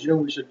there in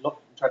June, we should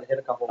look and try to hit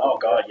a couple. Oh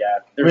god, yeah.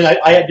 I mean,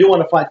 I do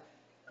want to find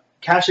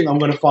caching. I'm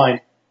going to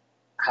find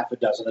half a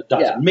dozen,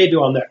 Yeah. maybe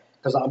on there,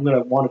 because I'm going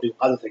to want to do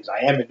other things.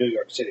 I am in New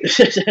York City.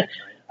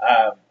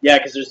 Yeah,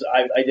 because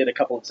I did a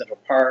couple in Central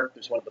Park.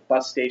 There's one at the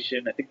bus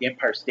station. I think the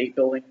Empire State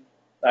Building.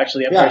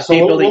 Actually, the Empire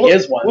State Building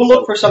is one. We'll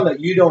look for some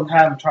that you don't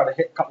have and try to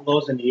hit a couple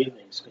of those in the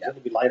evenings, because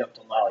it'll be light up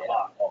till 9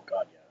 o'clock. Oh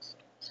god, yes.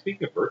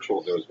 Speaking of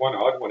virtuals, there was one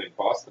odd one in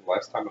Boston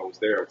last time I was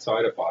there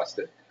outside of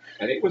Boston,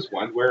 and it was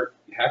one where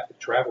you have to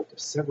travel to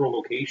several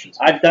locations.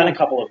 I've done a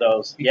couple of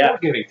those. Before Yeah,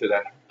 getting to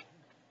that,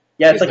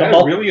 yeah. It's is like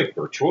that really a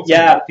virtual? It's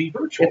Yeah. a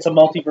multi-virtual. It's a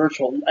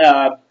multi-virtual.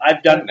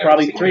 I've done never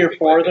probably seen 3 or anything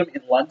 4 like of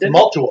them in London.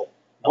 Multual.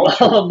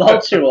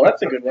 Multual.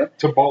 That's a good one.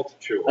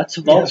 Tumultuous. A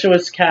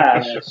tumultuous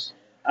cache. Yes.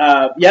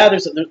 Yeah,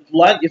 there's in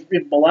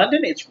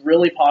London. It's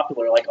really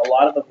popular. Like a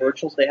lot of the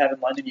virtuals they have in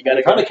London, you got to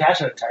You go. found a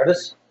cache in a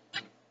TARDIS?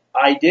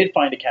 I did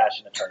find a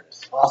cache in a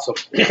TARDIS. Awesome.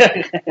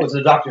 No, Was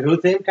it a Doctor Who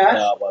themed cache?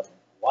 it wasn't.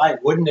 Why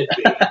wouldn't it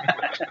be?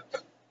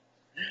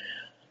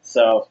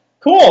 So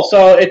cool.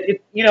 So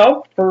it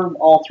for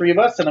all 3 of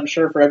us, and I'm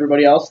sure for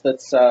everybody else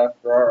that's for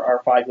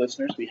our 5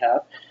 listeners we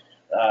have.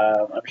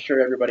 I'm sure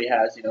everybody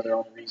has their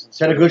own reasons.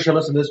 Senagoose should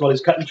listen to this while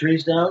he's cutting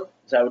trees down.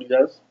 Is that what he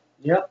does?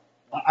 Yep.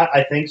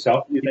 I think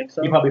so. You think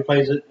so? He probably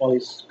plays it while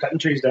he's cutting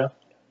trees down.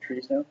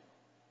 Trees down.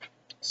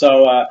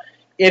 So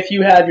if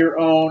you have your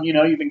own,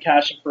 you've been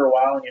caching for a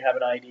while and you have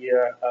an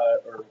idea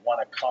or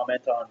want to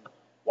comment on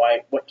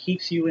what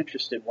keeps you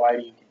interested, why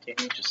do you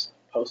continue, just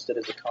post it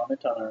as a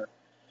comment on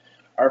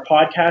our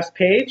podcast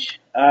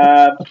page.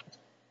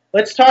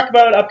 Let's talk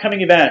about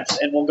upcoming events,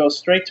 and we'll go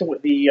straight to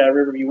the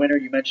Riverview Winter.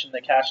 You mentioned the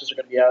caches are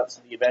going to be out,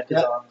 so the event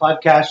is on.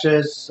 5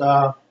 caches.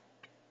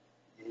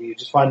 You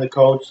just find the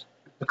codes.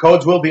 The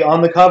codes will be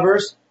on the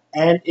covers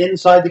and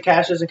inside the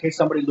caches in case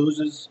somebody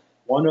loses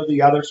one or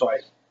the other. So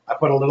I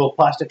put a little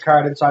plastic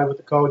card inside with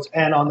the codes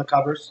and on the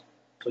covers,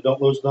 so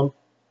don't lose them.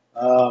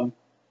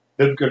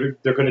 They're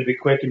going to be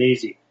quick and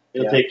easy.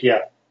 It'll take you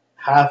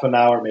half an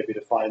hour maybe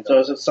to find them. So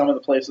is it some of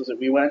the places that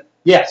we went?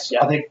 Yes,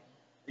 Yeah. I think.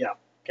 Yeah.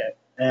 Okay.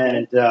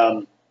 And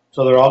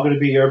so they're all going to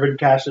be urban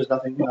caches,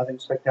 nothing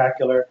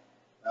spectacular.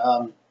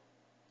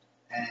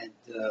 And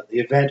the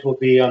event will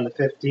be on the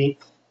 15th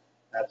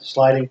at the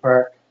sliding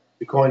park.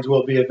 The coins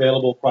will be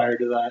available prior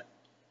to that.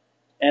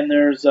 And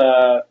there's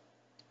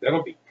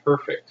That'll be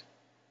perfect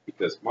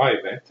because my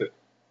event.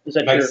 is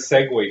that Nice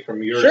segue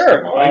from yours Sure.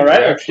 to mine. All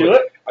right, let's do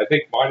it. I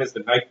think mine is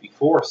the night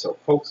before, so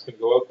folks can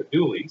go out to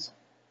Dooley's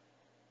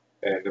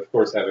and, of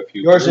course, have a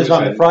few. Yours is brews,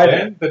 on the and Friday.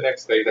 then the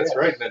next day, that's Yes.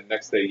 right. And then the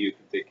next day you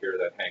can take care of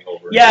that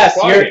hangover. Yes,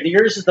 Sliding.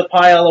 yours is the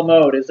Pie a la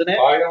Mode, isn't it?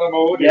 Pie a la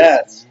Mode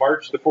Yes. is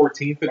March the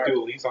 14th at March.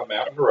 Dooley's on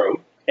Mountain Road,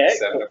 Okay.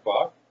 7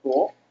 o'clock.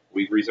 Cool.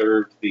 We've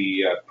reserved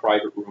the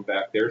private room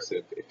back there, so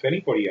if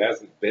anybody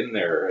hasn't been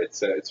there,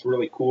 it's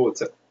really cool.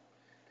 It's a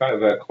kind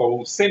of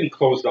a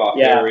semi-closed off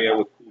Yeah. area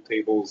with pool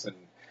tables, and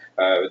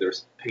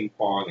there's ping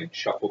pong and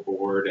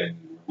shuffleboard and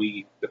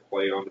Wii to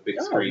play on the big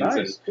Oh, screens,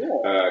 nice.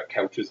 Cool. and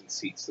couches and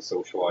seats to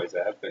socialize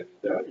at, and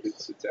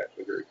Nice. it's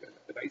actually very good.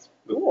 A nice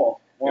little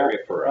Cool. Well, area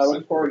for I us. look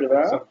and forward to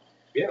that. so,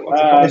 yeah, lots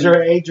of Um, fun. Is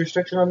there an age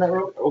restriction on that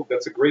road? Oh,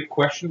 that's a great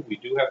question. We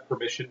do have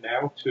permission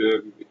now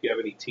to, if you have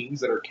any teens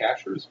that are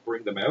cashers,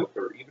 bring them out,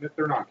 or even if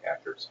they're not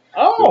cashers.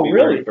 Oh, We'll be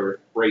really? wearing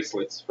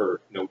bracelets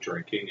for no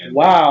drinking. And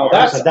Wow,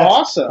 bars. that's that's-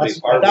 awesome.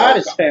 that's- That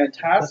is That's That's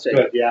fantastic.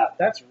 good, yeah.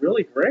 That's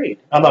really great.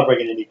 I'm not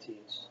bringing any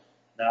teens.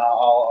 No,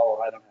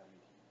 I don't have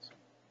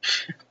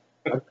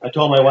any. I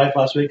told my wife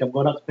last week I'm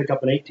going out to pick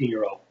up an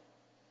 18-year-old.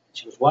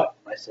 She goes, what?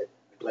 And I said,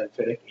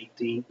 Glenfiddich,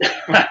 18. And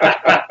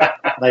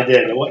I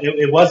did.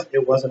 It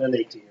wasn't an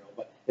 18-year-old,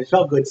 but it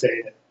felt good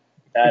saying it.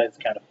 That is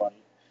kind of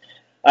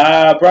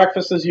funny.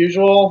 Breakfast as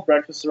usual.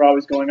 Breakfasts are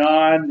always going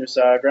on. There's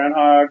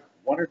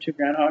one or two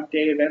Groundhog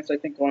Day events I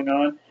think going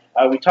on.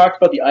 We talked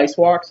about the ice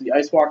walks. The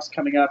ice walks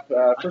coming up.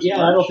 First Yeah, of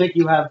I March. don't think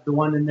you have the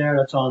one in there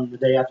that's on the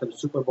day after the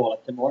Super Bowl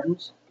at Tim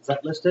Hortons. Is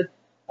that listed?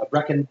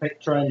 Brecken,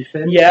 Petra, and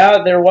Finn?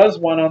 Yeah, there was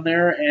one on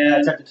there, and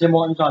It's at the Tim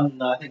Hortons on,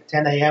 I think,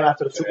 10 a.m.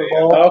 after the Super 10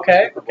 Bowl. a.m.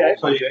 Okay, Super Bowl okay.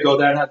 So you Sunday. can go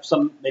there and have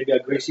maybe a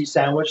greasy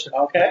sandwich to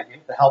okay,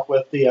 help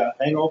with the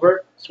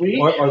hangover, sweet.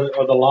 or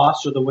the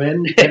loss or the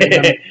win. depending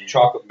on-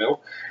 Chocolate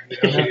milk.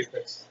 Yeah.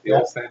 That's the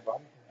old standby.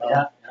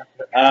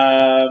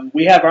 yeah.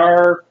 We have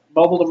our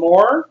Mobile to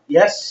More.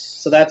 Yes.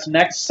 So that's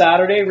next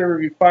Saturday,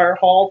 Riverview Fire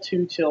Hall,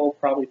 2 till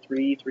probably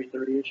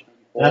 3:30ish.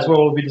 And that's where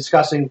we'll be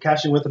discussing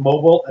caching with the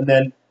mobile, and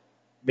then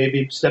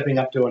maybe stepping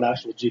up to an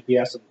actual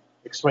GPS and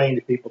explaining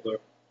to people the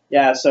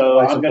Yeah, so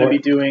Why I'm going to be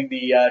support? doing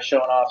the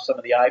showing off some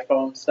of the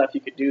iPhone stuff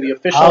you could do, the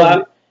official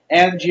I'll- app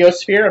and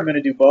Geosphere. I'm going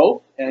to do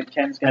both, and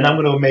Ken's going And I'm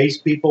going to amaze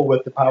people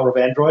with the power of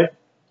Android.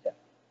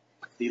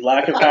 the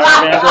lack of power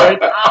of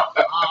Android.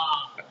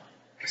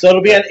 So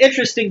it'll be an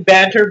interesting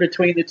banter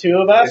between the two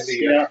of us. In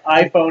the, You know,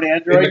 iPhone, In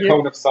Android. the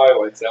cone of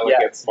silence, Alec Yeah.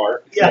 gets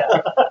smart. Yeah.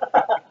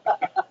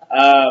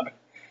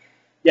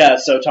 Yeah,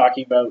 so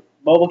talking about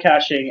mobile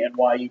caching and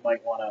why you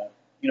might want to,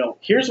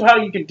 here's how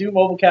you can do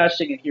mobile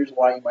caching, and here's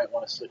why you might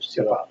want to switch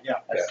to a Yeah.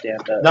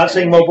 stand-up. Not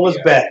saying mobile is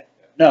Yeah. bad.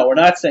 No, we're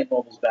not saying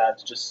mobile's bad.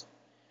 It's just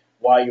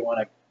why you want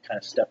to kind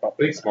of step up.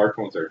 I think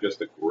smartphones are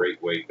just a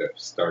great way to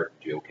start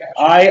geocaching.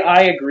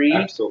 I agree.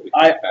 Absolutely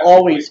I fantastic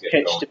always way to get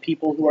pitch going. to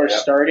people who are Yeah.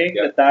 starting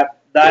Yeah.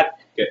 that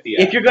Get the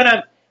if app.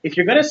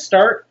 you're gonna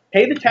start,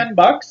 pay the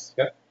 $10.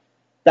 Yeah.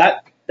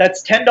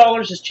 That's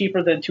 $10 is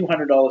cheaper than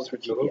 $200 for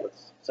GPS. Absolutely.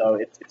 So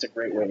it's a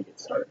great way to get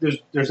started.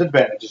 There's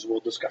advantages we'll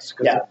discuss.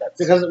 Yeah,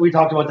 Because we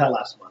talked about that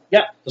last month.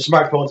 Yeah. The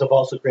smartphones have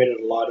also created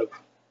a lot of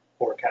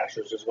poor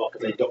cachers as well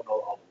because they don't know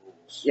all the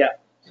rules. Yeah.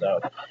 So,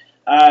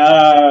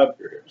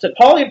 so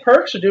Polly and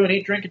Perks are doing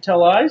Eat, Drink, and Tell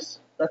Lies.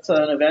 That's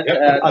an event. Yep,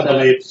 at, I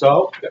believe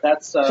so.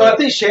 That's. So if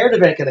they shared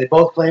event, can they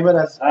both claim it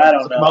as I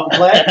don't as a know. come out and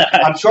play?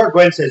 I'm sure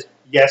Gwen says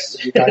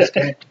yes. You guys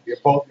can. You're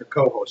both your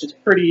co-hosts. It's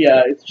pretty.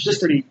 It's just Just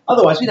pretty.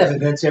 Otherwise, we'd have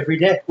events every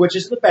day, which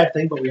isn't a bad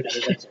thing, but we'd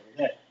have events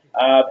every day.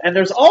 And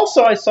there's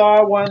also I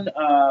saw one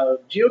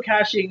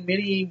geocaching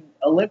mini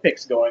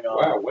Olympics going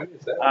on. Wow, when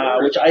is that?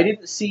 Which I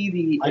didn't see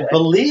the. I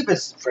believe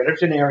it's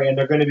Fredericton area, and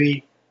they're going to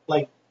be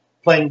like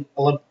playing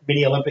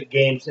mini Olympic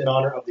games in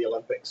honor of the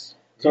Olympics.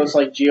 So it's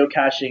like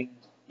geocaching,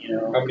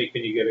 How many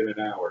can you get in an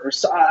hour? Or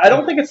so, I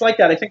don't think it's like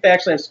that. I think they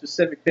actually have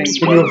specific things.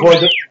 Can you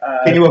avoid the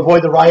Uh,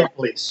 the riot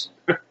police,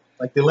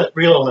 like the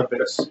real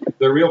Olympics?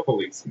 The real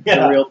police.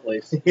 the real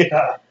place.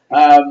 Yeah.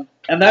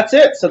 And that's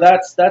it. So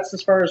that's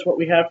as far as what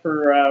we have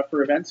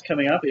for events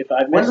coming up. If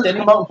I've When missed does it any,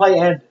 come out and play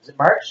end? Is it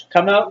March?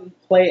 come out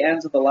and play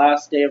ends at the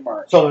last day of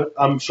March. So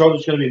I'm sure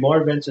there's going to be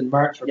more events in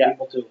March for Yeah.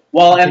 people to.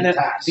 Well, and then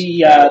Task.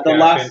 the Cash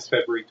last ends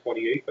February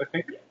 28th, I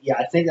think. Yeah,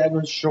 I think that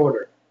one's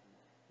shorter.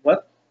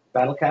 What?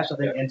 Battle Cash, I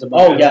think, ends in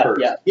Oh March. yeah,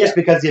 first. yeah. Yes,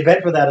 because the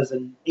event for that is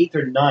in 8th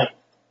or 9th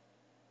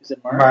Is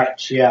it March?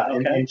 March, yeah,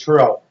 Okay. in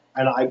Truro.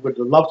 And I would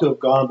love to have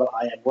gone, but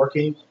I am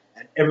working,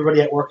 and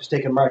everybody at work is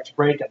taking March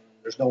break, and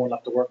there's no one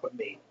left to work but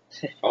me.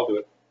 I'll do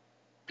it.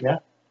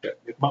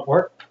 It might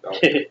work.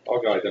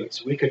 I'll guide them.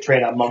 So we could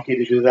train a monkey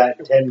to do that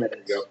in 10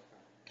 minutes. There you go.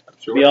 I'm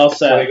sure. Be all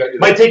set.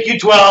 Might take you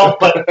 12,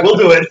 but we'll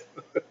do it.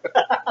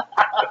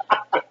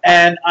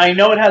 And I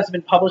know it hasn't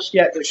been published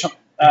yet,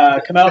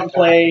 but come out and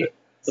play.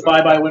 The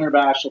Bye Bye Winter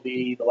Bash will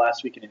be the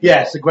last weekend.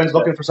 Yes, and Gwen's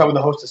looking for someone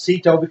to host a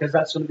CETO because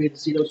that's going to be the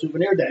CETO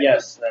Souvenir Day.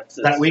 Yes, that's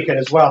That weekend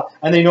as well.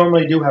 And they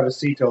normally do have a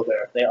CETO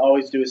there. They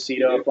always do a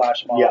CETO,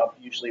 flash mob, Yeah.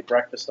 usually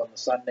breakfast on the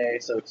Sunday,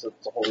 so it's a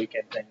whole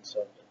weekend thing.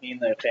 So me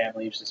and the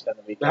family usually spend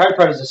the The weekend. hard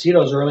part is the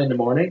CETO's early in the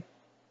morning.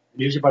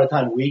 Usually by the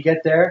time we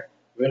get there,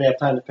 we only have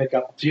time to pick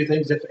up a few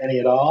things, if any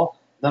at all.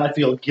 Then I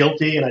feel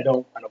guilty and I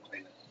don't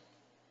clean it.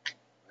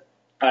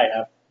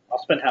 I'll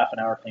spend half an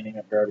hour cleaning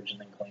up garbage and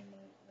then clean my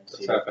That's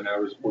CETO. half an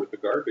hour's worth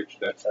of garbage.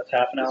 That's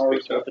Half an hour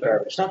worth of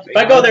garbage. It's not If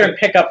I go there and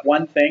pick up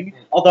one thing,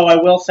 although I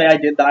will say I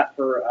did that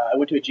for, I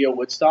went to a Geo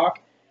Woodstock,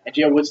 and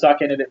Geo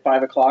Woodstock ended at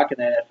 5 o'clock, and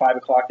then at 5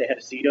 o'clock they had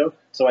a CETO,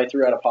 so I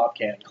threw out a pop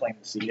can and claimed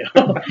the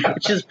CETO,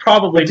 which is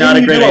probably not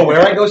a Didn't you great do a idea.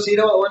 Where I Go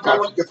CETO at one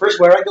time? Your first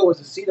Where I Go was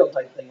a CETO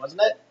type thing,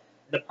 wasn't it?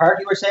 The park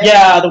you were saying?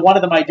 Yeah, the one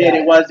of them I did,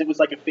 Yeah. it was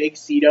like a fake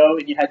CETO,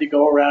 and you had to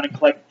go around and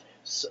collect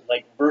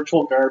like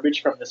virtual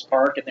garbage from this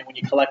park, and then when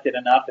you collected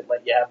enough, it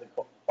let you have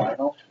the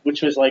final,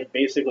 which was like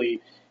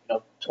basically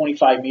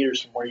 25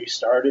 meters from where you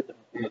started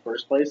in the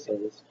first place. So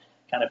it was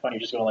kind of funny.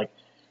 You're just going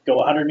go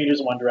 100 meters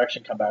in one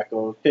direction, come back,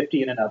 go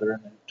 50 in another,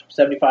 and then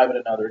 75 in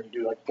another, and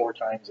you do like 4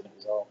 times, and it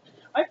was all.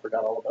 I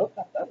forgot all about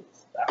that.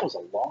 That was a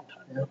long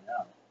time ago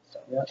now. So.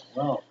 Yeah,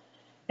 well.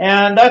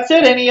 And that's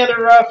it. Any other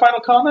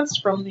final comments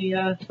from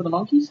the for the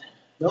monkeys?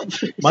 Nope.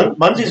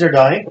 Munsies are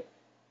dying.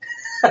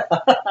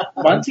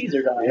 Munsies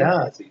are dying.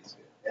 Yeah.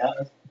 Yeah.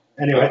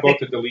 Anyway. I'm about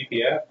to delete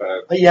the app.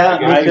 Yeah,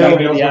 I me get too.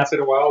 emails the once in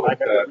a while. I That,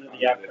 got rid of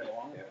the app for a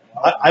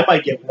while. I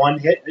might get one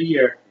hit a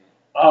year.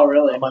 Oh,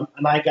 really?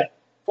 And I got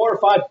 4 or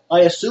 5. I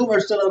assume are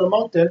still out of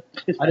Moncton.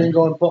 I didn't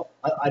go and put.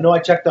 I know I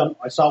checked them.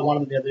 I saw one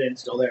of them the other day and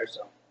it's still there.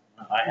 So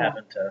I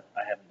haven't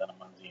done a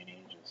Munzie in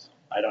ages.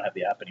 I don't have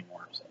the app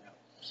anymore. So.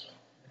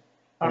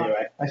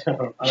 anyway, I don't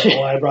know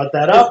why I brought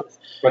that up.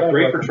 But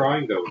great for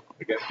trying, though.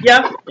 Again,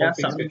 Yeah, things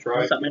something get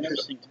tried.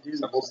 interesting to do.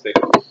 Some will stick.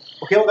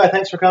 Okay, well, guys,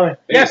 thanks for coming.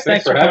 Yes,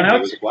 thanks for coming having me. out.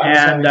 It was a blast.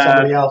 And Having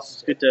somebody else.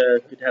 it's good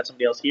to have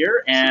somebody else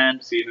here.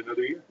 And See you in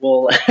another year.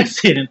 we'll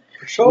see you.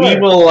 Sure. We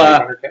will.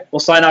 100K. We'll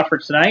sign off for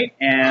tonight,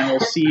 and we'll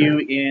see you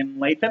in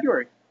late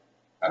February.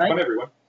 Have fun, everyone.